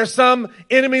 Man, there are some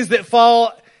enemies that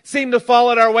seem to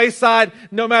fall at our wayside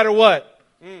no matter what.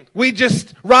 We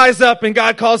just rise up and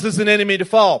God causes an enemy to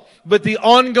fall. But the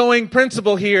ongoing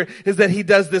principle here is that He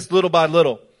does this little by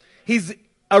little. He's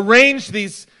arranged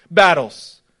these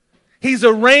battles. He's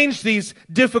arranged these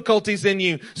difficulties in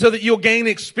you so that you'll gain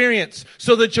experience,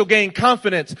 so that you'll gain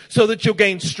confidence, so that you'll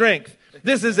gain strength.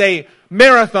 This is a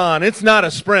marathon. It's not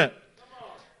a sprint.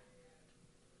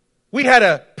 We had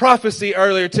a prophecy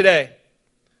earlier today.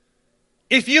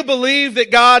 If you believe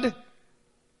that God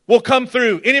will come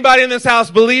through, anybody in this house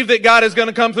believe that God is going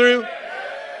to come through?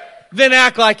 Then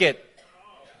act like it.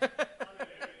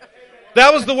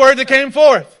 That was the word that came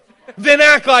forth. Then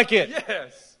act like it.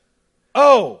 Yes.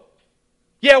 Oh.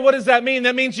 Yeah, what does that mean?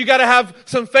 That means you got to have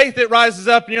some faith that rises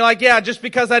up and you're like, yeah, just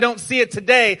because I don't see it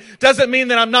today doesn't mean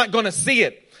that I'm not going to see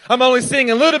it. I'm only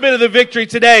seeing a little bit of the victory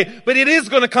today, but it is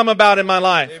going to come about in my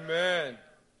life. Amen.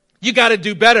 You got to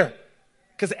do better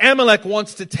because Amalek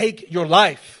wants to take your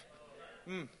life.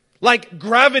 Like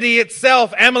gravity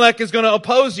itself, Amalek is going to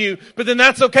oppose you, but then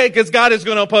that's okay because God is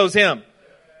going to oppose him.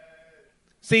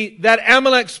 See, that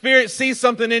Amalek spirit sees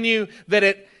something in you that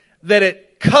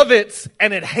it covets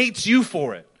and it hates you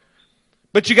for it.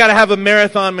 But you got to have a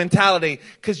marathon mentality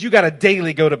because you got to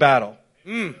daily go to battle.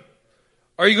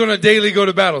 Are you going to daily go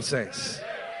to battle, saints?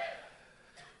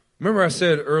 Remember I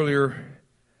said earlier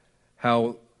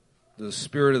how the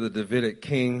spirit of the Davidic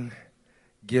King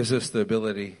gives us the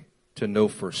ability to know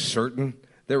for certain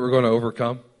that we're going to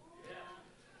overcome?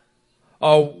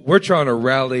 Oh, we're trying to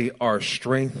rally our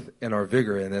strength and our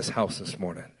vigor in this house this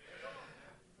morning.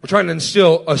 We're trying to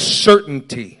instill a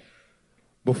certainty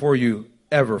before you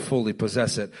ever fully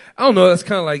possess it. I don't know, that's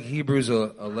kind of like Hebrews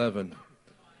 11.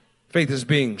 Faith is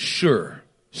being sure,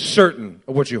 certain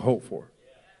of what you hope for,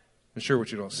 and sure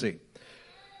what you don't see.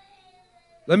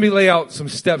 Let me lay out some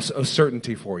steps of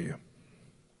certainty for you.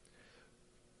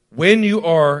 When you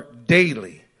are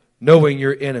daily knowing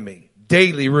your enemy,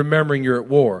 daily remembering you're at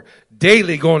war,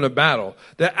 daily going to battle,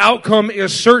 the outcome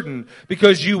is certain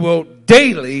because you will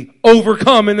daily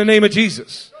overcome in the name of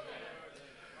Jesus.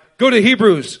 Go to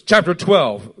Hebrews chapter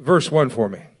 12, verse 1 for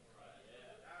me.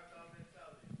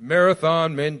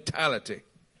 Marathon mentality.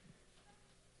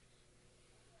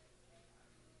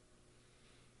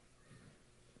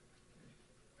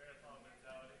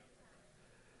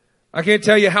 I can't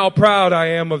tell you how proud I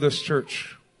am of this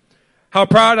church. How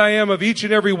proud I am of each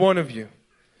and every one of you.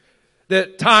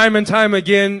 That time and time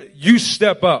again, you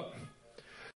step up.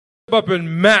 Step up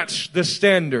and match the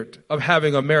standard of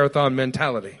having a marathon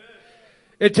mentality.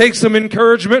 It takes some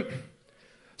encouragement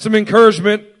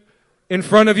in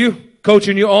front of you,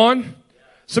 coaching you on.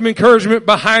 Some encouragement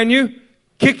behind you,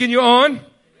 kicking you on.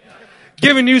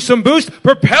 Giving you some boost,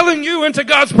 propelling you into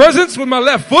God's presence with my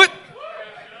left foot.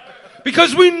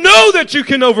 Because we know that you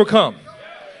can overcome.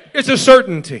 It's a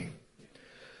certainty.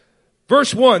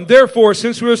 Verse 1, therefore,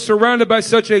 since we are surrounded by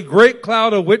such a great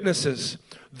cloud of witnesses,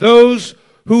 those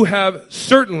who have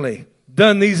certainly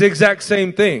done these exact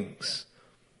same things,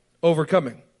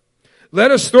 overcoming.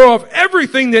 Let us throw off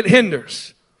everything that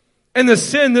hinders and the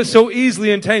sin that so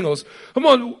easily entangles. Come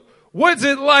on, what's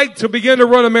it like to begin to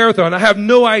run a marathon? I have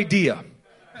no idea.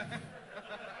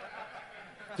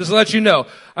 Just to let you know.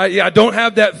 I don't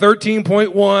have that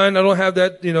 13.1. I don't have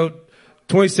that,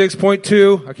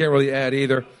 26.2. I can't really add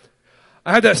either.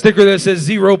 I have that sticker that says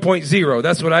 0.0.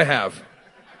 That's what I have.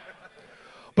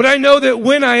 But I know that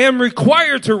when I am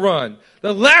required to run,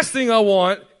 the last thing I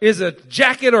want is a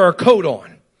jacket or a coat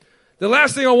on. The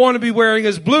last thing I want to be wearing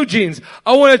is blue jeans.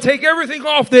 I want to take everything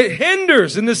off that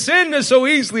hinders and the sin that so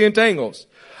easily entangles.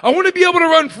 I want to be able to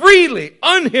run freely,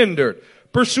 unhindered,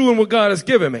 pursuing what God has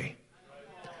given me.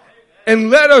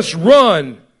 And let us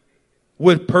run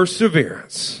with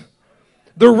perseverance.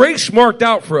 The race marked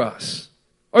out for us.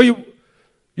 Are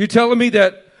you telling me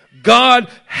that God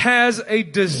has a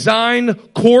design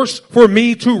course for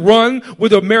me to run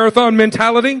with a marathon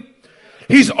mentality?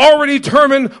 He's already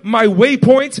determined my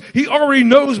waypoints. He already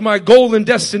knows my goal and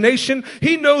destination.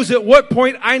 He knows at what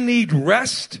point I need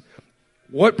rest,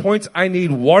 what points I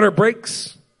need water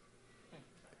breaks.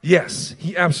 Yes,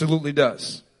 he absolutely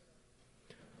does.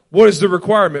 What is the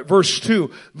requirement? Verse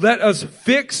 2, let us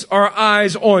fix our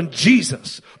eyes on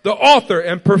Jesus, the author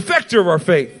and perfecter of our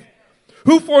faith,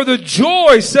 who for the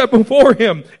joy set before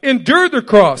him endured the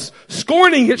cross,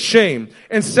 scorning its shame,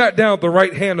 and sat down at the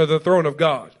right hand of the throne of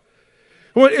God.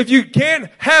 If you can't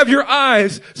have your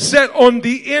eyes set on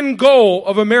the end goal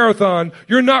of a marathon,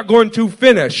 you're not going to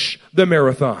finish the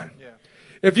marathon. Yeah.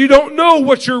 If you don't know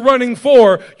what you're running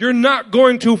for, you're not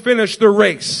going to finish the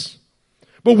race.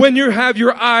 But when you have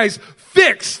your eyes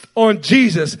fixed on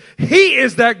Jesus, he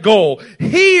is that goal.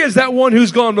 He is that one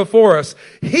who's gone before us.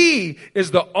 He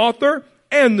is the author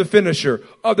and the finisher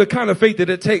of the kind of faith that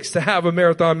it takes to have a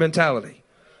marathon mentality.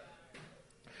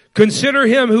 Consider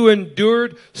him who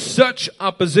endured such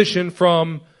opposition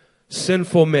from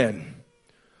sinful men.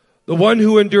 the one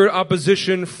who endured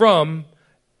opposition from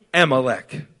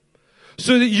Amalek,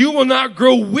 so that you will not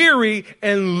grow weary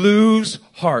and lose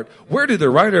heart. Where did the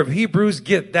writer of Hebrews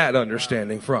get that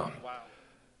understanding from?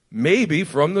 Maybe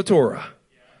from the Torah.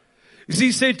 You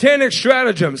see, satanic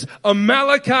stratagems,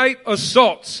 Amalekite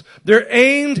assaults, they're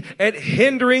aimed at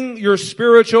hindering your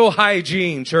spiritual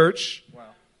hygiene, church. Wow.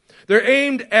 They're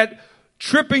aimed at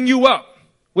tripping you up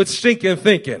with stinking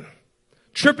thinking,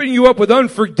 tripping you up with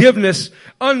unforgiveness,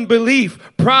 unbelief,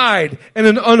 pride, and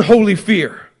an unholy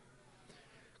fear.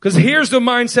 Because here's the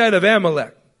mindset of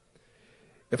Amalek.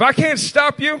 If I can't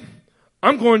stop you,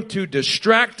 I'm going to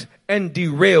distract and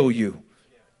derail you.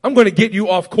 I'm going to get you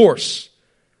off course.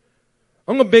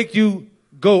 I'm going to make you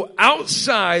go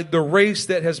outside the race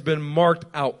that has been marked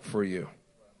out for you.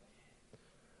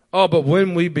 Oh, but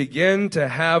when we begin to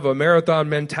have a marathon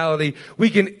mentality, we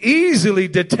can easily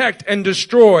detect and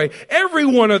destroy every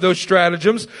one of those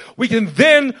stratagems. We can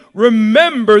then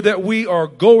remember that we are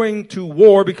going to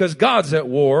war because God's at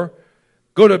war,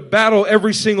 go to battle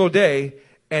every single day,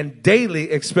 and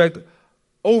daily expect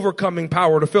overcoming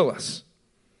power to fill us.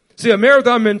 See, a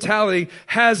marathon mentality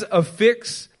has a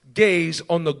fixed gaze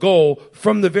on the goal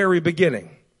from the very beginning.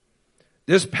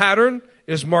 This pattern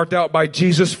is marked out by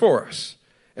Jesus for us.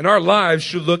 And our lives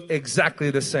should look exactly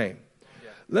the same. Yeah.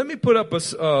 Let me put up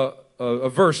a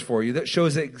verse for you that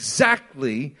shows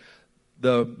exactly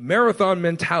the marathon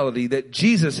mentality that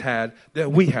Jesus had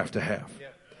that we have to have. Yeah.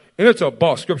 And it's a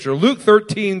boss scripture. Luke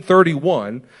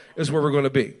 13:31 is where we're going to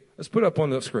be. Let's put it up on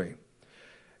the screen.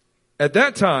 At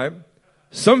that time,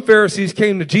 some Pharisees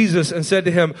came to Jesus and said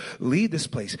to him, "Leave this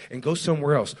place and go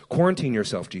somewhere else. Quarantine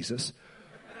yourself, Jesus.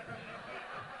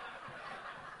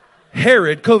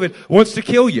 Herod, COVID, wants to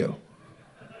kill you."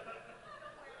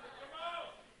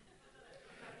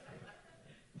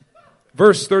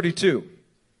 Verse 32.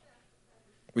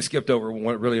 We skipped over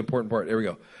one really important part. There we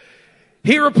go.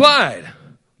 He replied,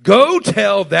 "Go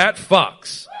tell that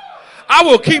fox, I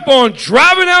will keep on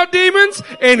driving out demons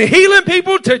and healing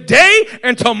people today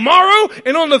and tomorrow,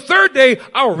 and on the third day,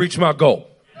 I will reach my goal."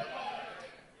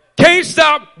 Can't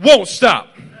stop, won't stop.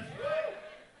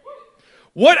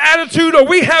 What attitude are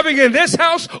we having in this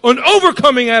house? An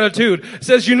overcoming attitude.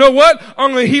 Says, you know what?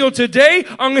 I'm going to heal today.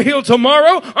 I'm going to heal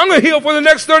tomorrow. I'm going to heal for the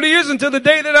next 30 years until the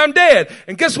day that I'm dead.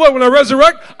 And guess what? When I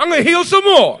resurrect, I'm going to heal some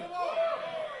more.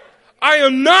 I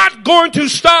am not going to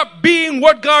stop being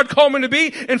what God called me to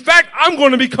be. In fact, I'm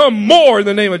going to become more in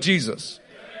the name of Jesus.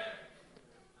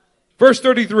 Verse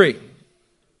 33.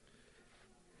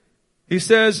 He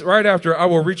says right after, I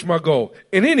will reach my goal.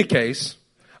 In any case,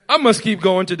 I must keep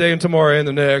going today and tomorrow and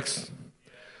the next.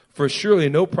 For surely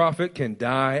no prophet can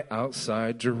die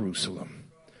outside Jerusalem.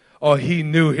 Oh, he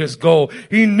knew his goal.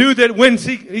 He knew that when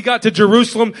he got to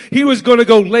Jerusalem, he was going to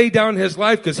go lay down his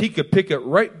life because he could pick it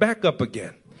right back up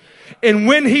again. And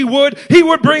when he would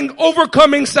bring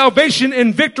overcoming salvation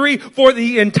and victory for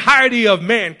the entirety of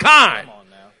mankind. Come on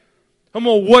now. Come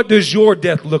on, what does your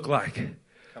death look like?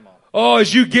 Oh,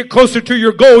 as you get closer to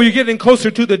your goal, you're getting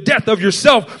closer to the death of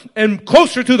yourself and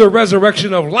closer to the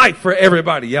resurrection of life for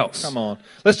everybody else. Come on.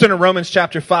 Let's turn to Romans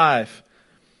chapter 5.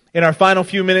 In our final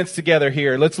few minutes together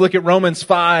here, let's look at Romans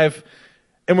 5,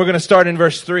 and we're going to start in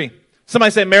verse 3.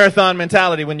 Somebody say marathon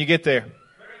mentality when you get there.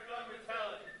 Marathon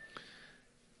mentality.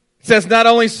 It says, not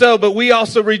only so, but we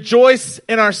also rejoice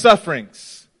in our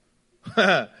sufferings.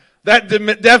 That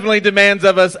definitely demands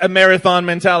of us a marathon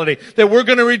mentality. That we're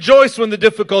going to rejoice when the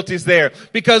difficulty's there.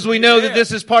 Because we know that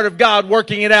this is part of God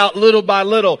working it out little by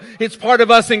little. It's part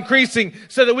of us increasing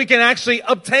so that we can actually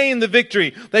obtain the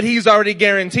victory that He's already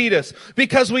guaranteed us.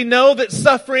 Because we know that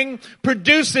suffering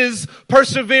produces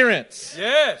perseverance.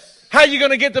 Yes. How are you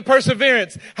going to get the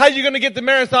perseverance? How are you going to get the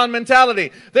marathon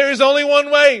mentality? There is only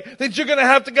one way that you're going to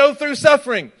have to go through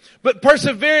suffering. But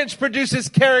perseverance produces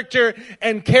character,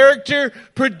 and character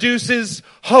produces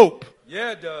hope.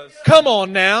 Yeah, it does. Come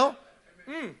on now.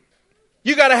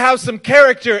 You got to have some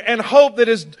character and hope that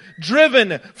is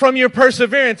driven from your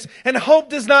perseverance. And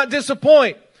hope does not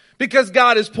disappoint because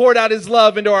God has poured out His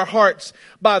love into our hearts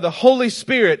by the Holy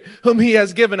Spirit whom He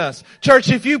has given us. Church,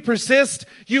 if you persist,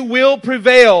 you will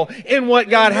prevail in what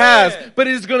God has. But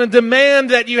it is going to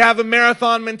demand that you have a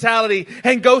marathon mentality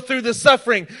and go through the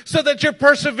suffering so that your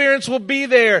perseverance will be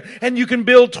there and you can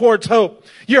build towards hope.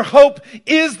 Your hope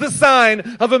is the sign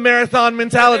of a marathon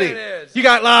mentality. You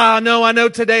got, I know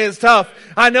today is tough.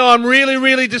 I know I'm really,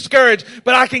 really discouraged,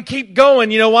 but I can keep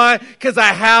going. You know why? Because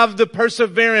I have the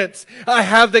perseverance. I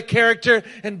have the character,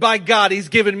 and by God, He's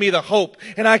given me the hope.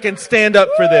 And I can stand up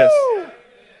for this.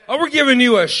 Oh, we're giving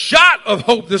you a shot of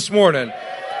hope this morning.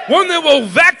 One that will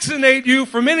vaccinate you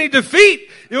from any defeat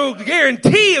It will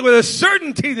guarantee with a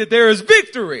certainty that there is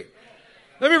victory.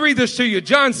 Let me read this to you.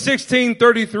 John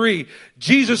 16:33.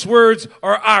 Jesus' words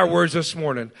are our words this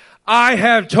morning. I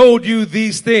have told you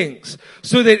these things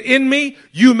so that in me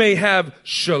you may have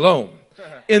shalom.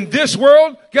 In this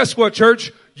world, guess what,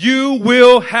 church? You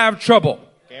will have trouble.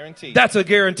 Guaranteed. That's a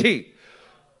guarantee.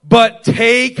 But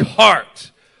take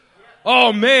heart.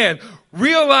 Oh man,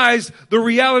 realize the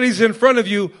realities in front of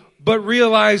you, but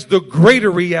realize the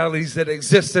greater realities that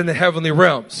exist in the heavenly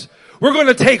realms. We're going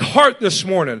to take heart this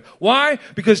morning. Why?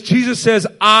 Because Jesus says,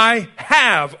 I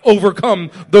have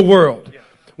overcome the world.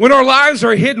 When our lives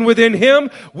are hidden within Him,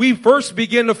 we first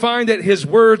begin to find that His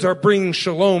words are bringing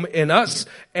shalom in us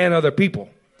and other people.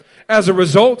 As a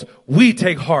result, we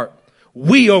take heart.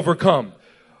 We overcome.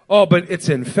 Oh, but it's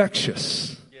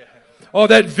infectious. Oh,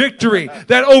 that victory,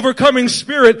 that overcoming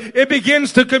spirit, it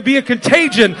begins to be a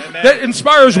contagion that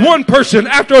inspires one person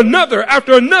after another,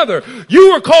 after another.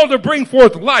 You are called to bring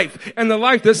forth life, and the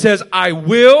life that says, I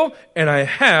will and I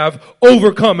have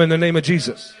overcome in the name of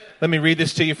Jesus. Let me read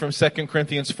this to you from 2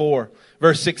 Corinthians 4,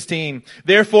 verse 16.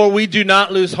 Therefore, we do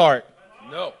not lose heart.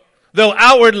 No. Though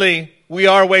outwardly, we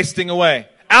are wasting away.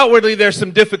 Outwardly, there's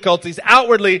some difficulties.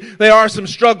 Outwardly, there are some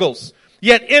struggles.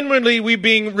 Yet inwardly, we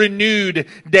being renewed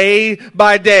day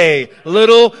by day,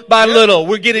 little by little.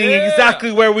 We're getting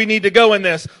exactly where we need to go in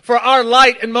this. For our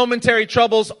light and momentary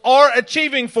troubles are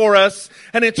achieving for us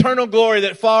an eternal glory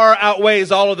that far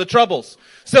outweighs all of the troubles.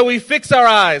 So we fix our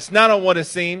eyes not on what is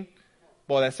seen.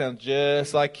 Boy, that sounds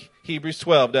just like Hebrews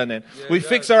 12, doesn't it? We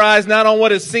fix our eyes not on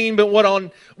what is seen, but on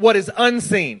what is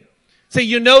unseen. See,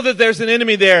 you know that there's an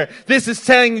enemy there. This is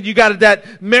telling you got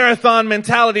that marathon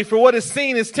mentality. For what is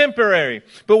seen is temporary,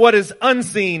 but what is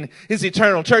unseen is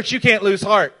eternal. Church, you can't lose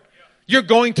heart. You're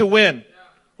going to win.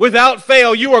 Without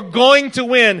fail, you are going to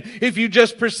win if you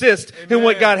just persist in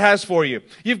what God has for you.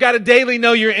 You've got to daily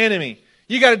know your enemy.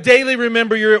 You got to daily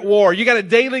remember you're at war. You got to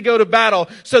daily go to battle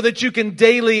so that you can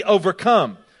daily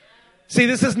overcome. See,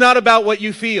 this is not about what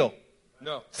you feel.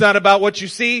 No. It's not about what you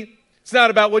see. It's not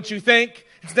about what you think.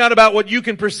 It's not about what you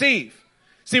can perceive.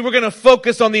 See, we're going to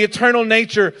focus on the eternal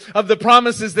nature of the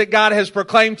promises that God has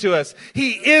proclaimed to us.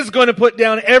 He is going to put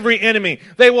down every enemy.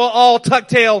 They will all tuck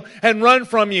tail and run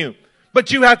from you.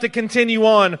 But you have to continue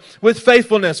on with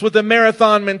faithfulness, with a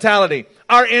marathon mentality.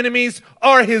 Our enemies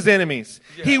are His enemies.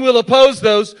 Yeah. He will oppose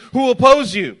those who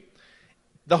oppose you.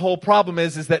 The whole problem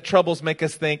is that troubles make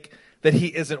us think that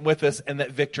He isn't with us and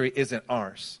that victory isn't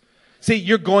ours. See,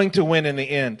 you're going to win in the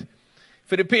end.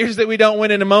 If it appears that we don't win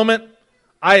in a moment,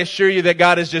 I assure you that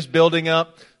God is just building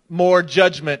up more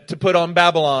judgment to put on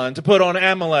Babylon, to put on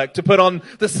Amalek, to put on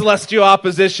the celestial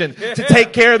opposition, to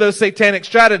take care of those satanic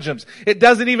stratagems. It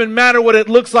doesn't even matter what it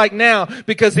looks like now,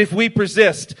 because if we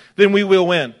persist, then we will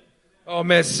win. Oh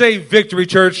man, say victory,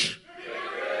 church.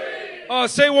 Victory! Oh,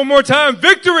 say one more time,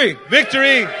 victory!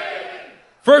 Victory!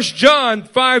 1 John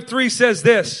 5:3 says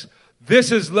this,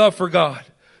 this is love for God,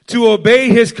 to obey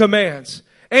His commands.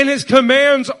 And His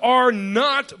commands are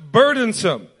not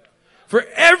burdensome. For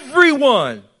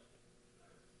everyone.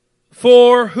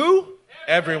 For who?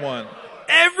 Everyone.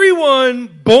 Everyone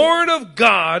born of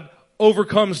God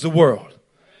overcomes the world.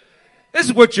 This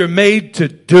is what you're made to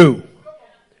do.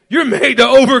 You're made to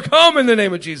overcome in the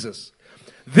name of Jesus.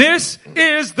 This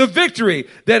is the victory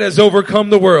that has overcome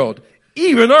the world.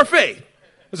 Even our faith.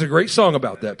 There's a great song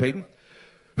about that, Peyton.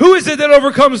 Who is it that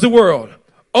overcomes the world?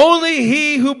 Only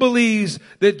he who believes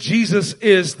that Jesus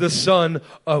is the Son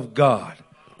of God.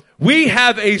 We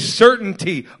have a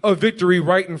certainty of victory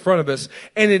right in front of us,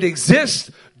 and it exists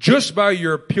just by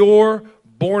your pure,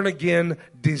 born-again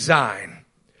design.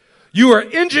 You are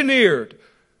engineered.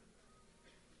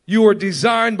 You are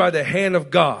designed by the hand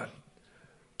of God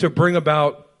to bring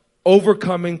about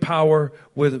overcoming power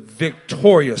with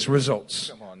victorious results.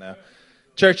 Come on now.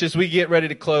 Church, as we get ready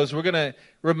to close, we're going to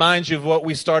remind you of what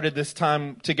we started this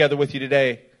time together with you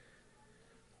today.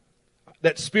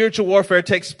 That spiritual warfare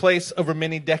takes place over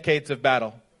many decades of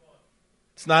battle.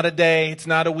 It's not a day, it's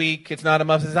not a week, it's not a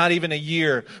month, it's not even a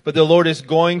year. But the Lord is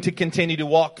going to continue to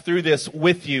walk through this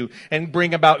with you and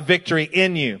bring about victory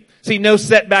in you. See, no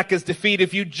setback is defeat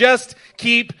if you just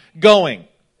keep going.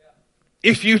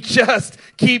 If you just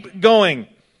keep going.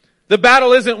 The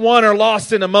battle isn't won or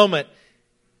lost in a moment.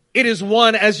 It is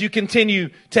won as you continue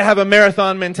to have a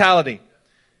marathon mentality.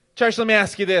 Church, let me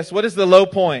ask you this. What is the low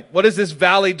point? What is this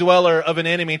valley dweller of an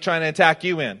enemy trying to attack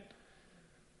you in?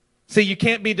 See, you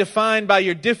can't be defined by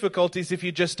your difficulties if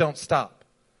you just don't stop.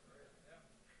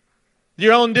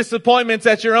 Your own disappointments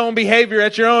at your own behavior,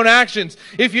 at your own actions.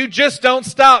 If you just don't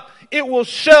stop, it will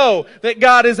show that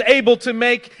God is able to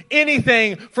make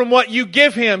anything from what you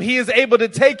give Him. He is able to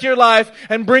take your life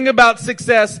and bring about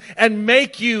success and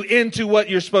make you into what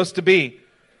you're supposed to be.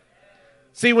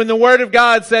 See, when the Word of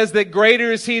God says that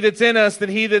greater is He that's in us than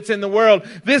he that's in the world,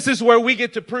 this is where we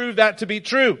get to prove that to be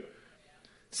true.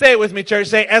 Say it with me, church.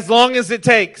 Say, as long as it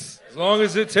takes. As long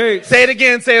as it takes. Say it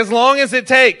again. Say, as long as it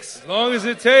takes. As long as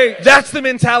it takes. That's the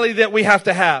mentality that we have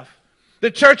to have.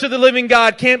 The church of the living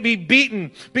God can't be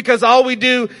beaten because all we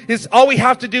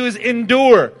have to do is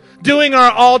endure, doing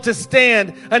our all to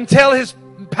stand until His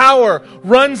power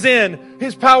runs in,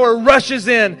 His power rushes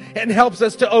in and helps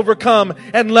us to overcome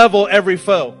and level every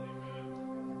foe.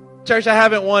 Church, I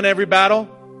haven't won every battle.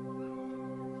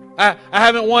 I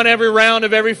haven't won every round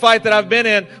of every fight that I've been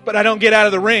in, but I don't get out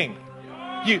of the ring.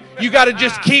 You got to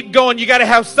just keep going. You got to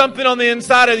have something on the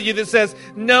inside of you that says,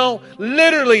 no,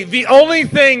 literally, the only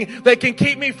thing that can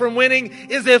keep me from winning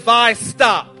is if I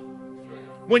stop.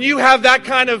 When you have that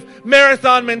kind of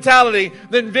marathon mentality,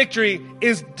 then victory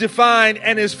is defined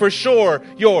and is for sure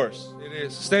yours. It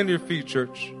is. Stand to your feet,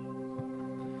 church.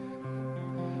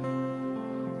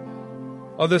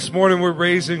 Oh, this morning we're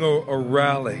raising a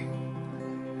rally.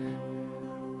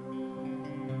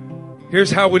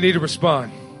 Here's how we need to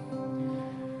respond.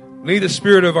 We need the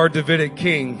spirit of our Davidic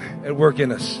King at work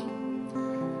in us.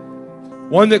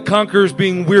 One that conquers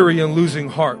being weary and losing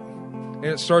heart. And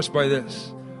it starts by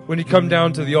this. When you come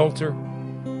down to the altar,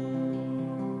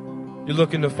 you're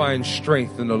looking to find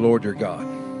strength in the Lord your God.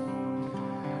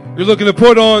 You're looking to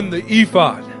put on the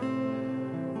ephod,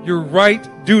 your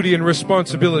right duty and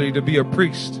responsibility to be a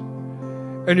priest.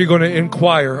 And you're going to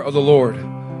inquire of the Lord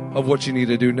of what you need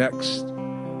to do next.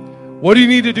 What do you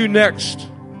need to do next?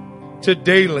 To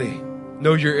daily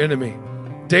know your enemy.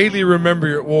 Daily remember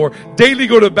your war. Daily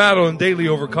go to battle and daily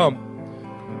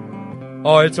overcome.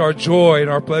 Oh, it's our joy and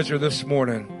our pleasure this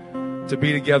morning to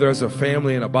be together as a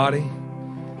family and a body,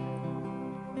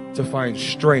 to find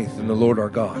strength in the Lord our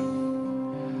God.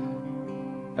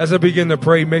 As I begin to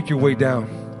pray, make your way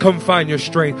down. Come find your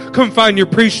strength. Come find your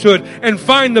priesthood and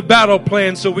find the battle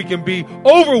plan so we can be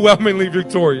overwhelmingly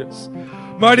victorious.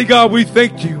 Mighty God, we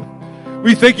thank you.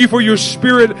 We thank you for your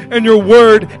spirit and your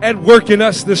word at work in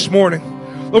us this morning.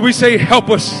 Lord, we say, help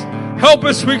us. Help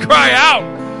us, we cry out.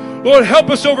 Lord, help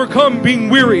us overcome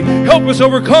being weary. Help us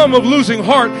overcome of losing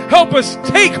heart. Help us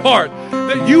take heart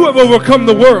that you have overcome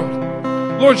the world.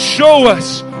 Lord, show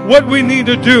us what we need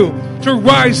to do to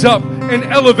rise up and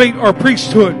elevate our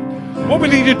priesthood. What we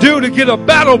need to do to get a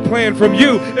battle plan from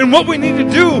you, and what we need to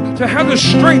do to have the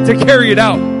strength to carry it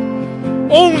out.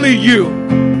 Only you,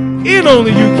 in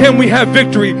only you can we have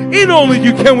victory. In only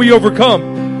you can we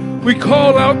overcome. We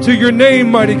call out to your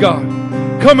name, mighty God.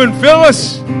 Come and fill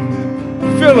us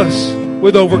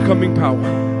with overcoming power.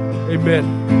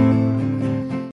 Amen.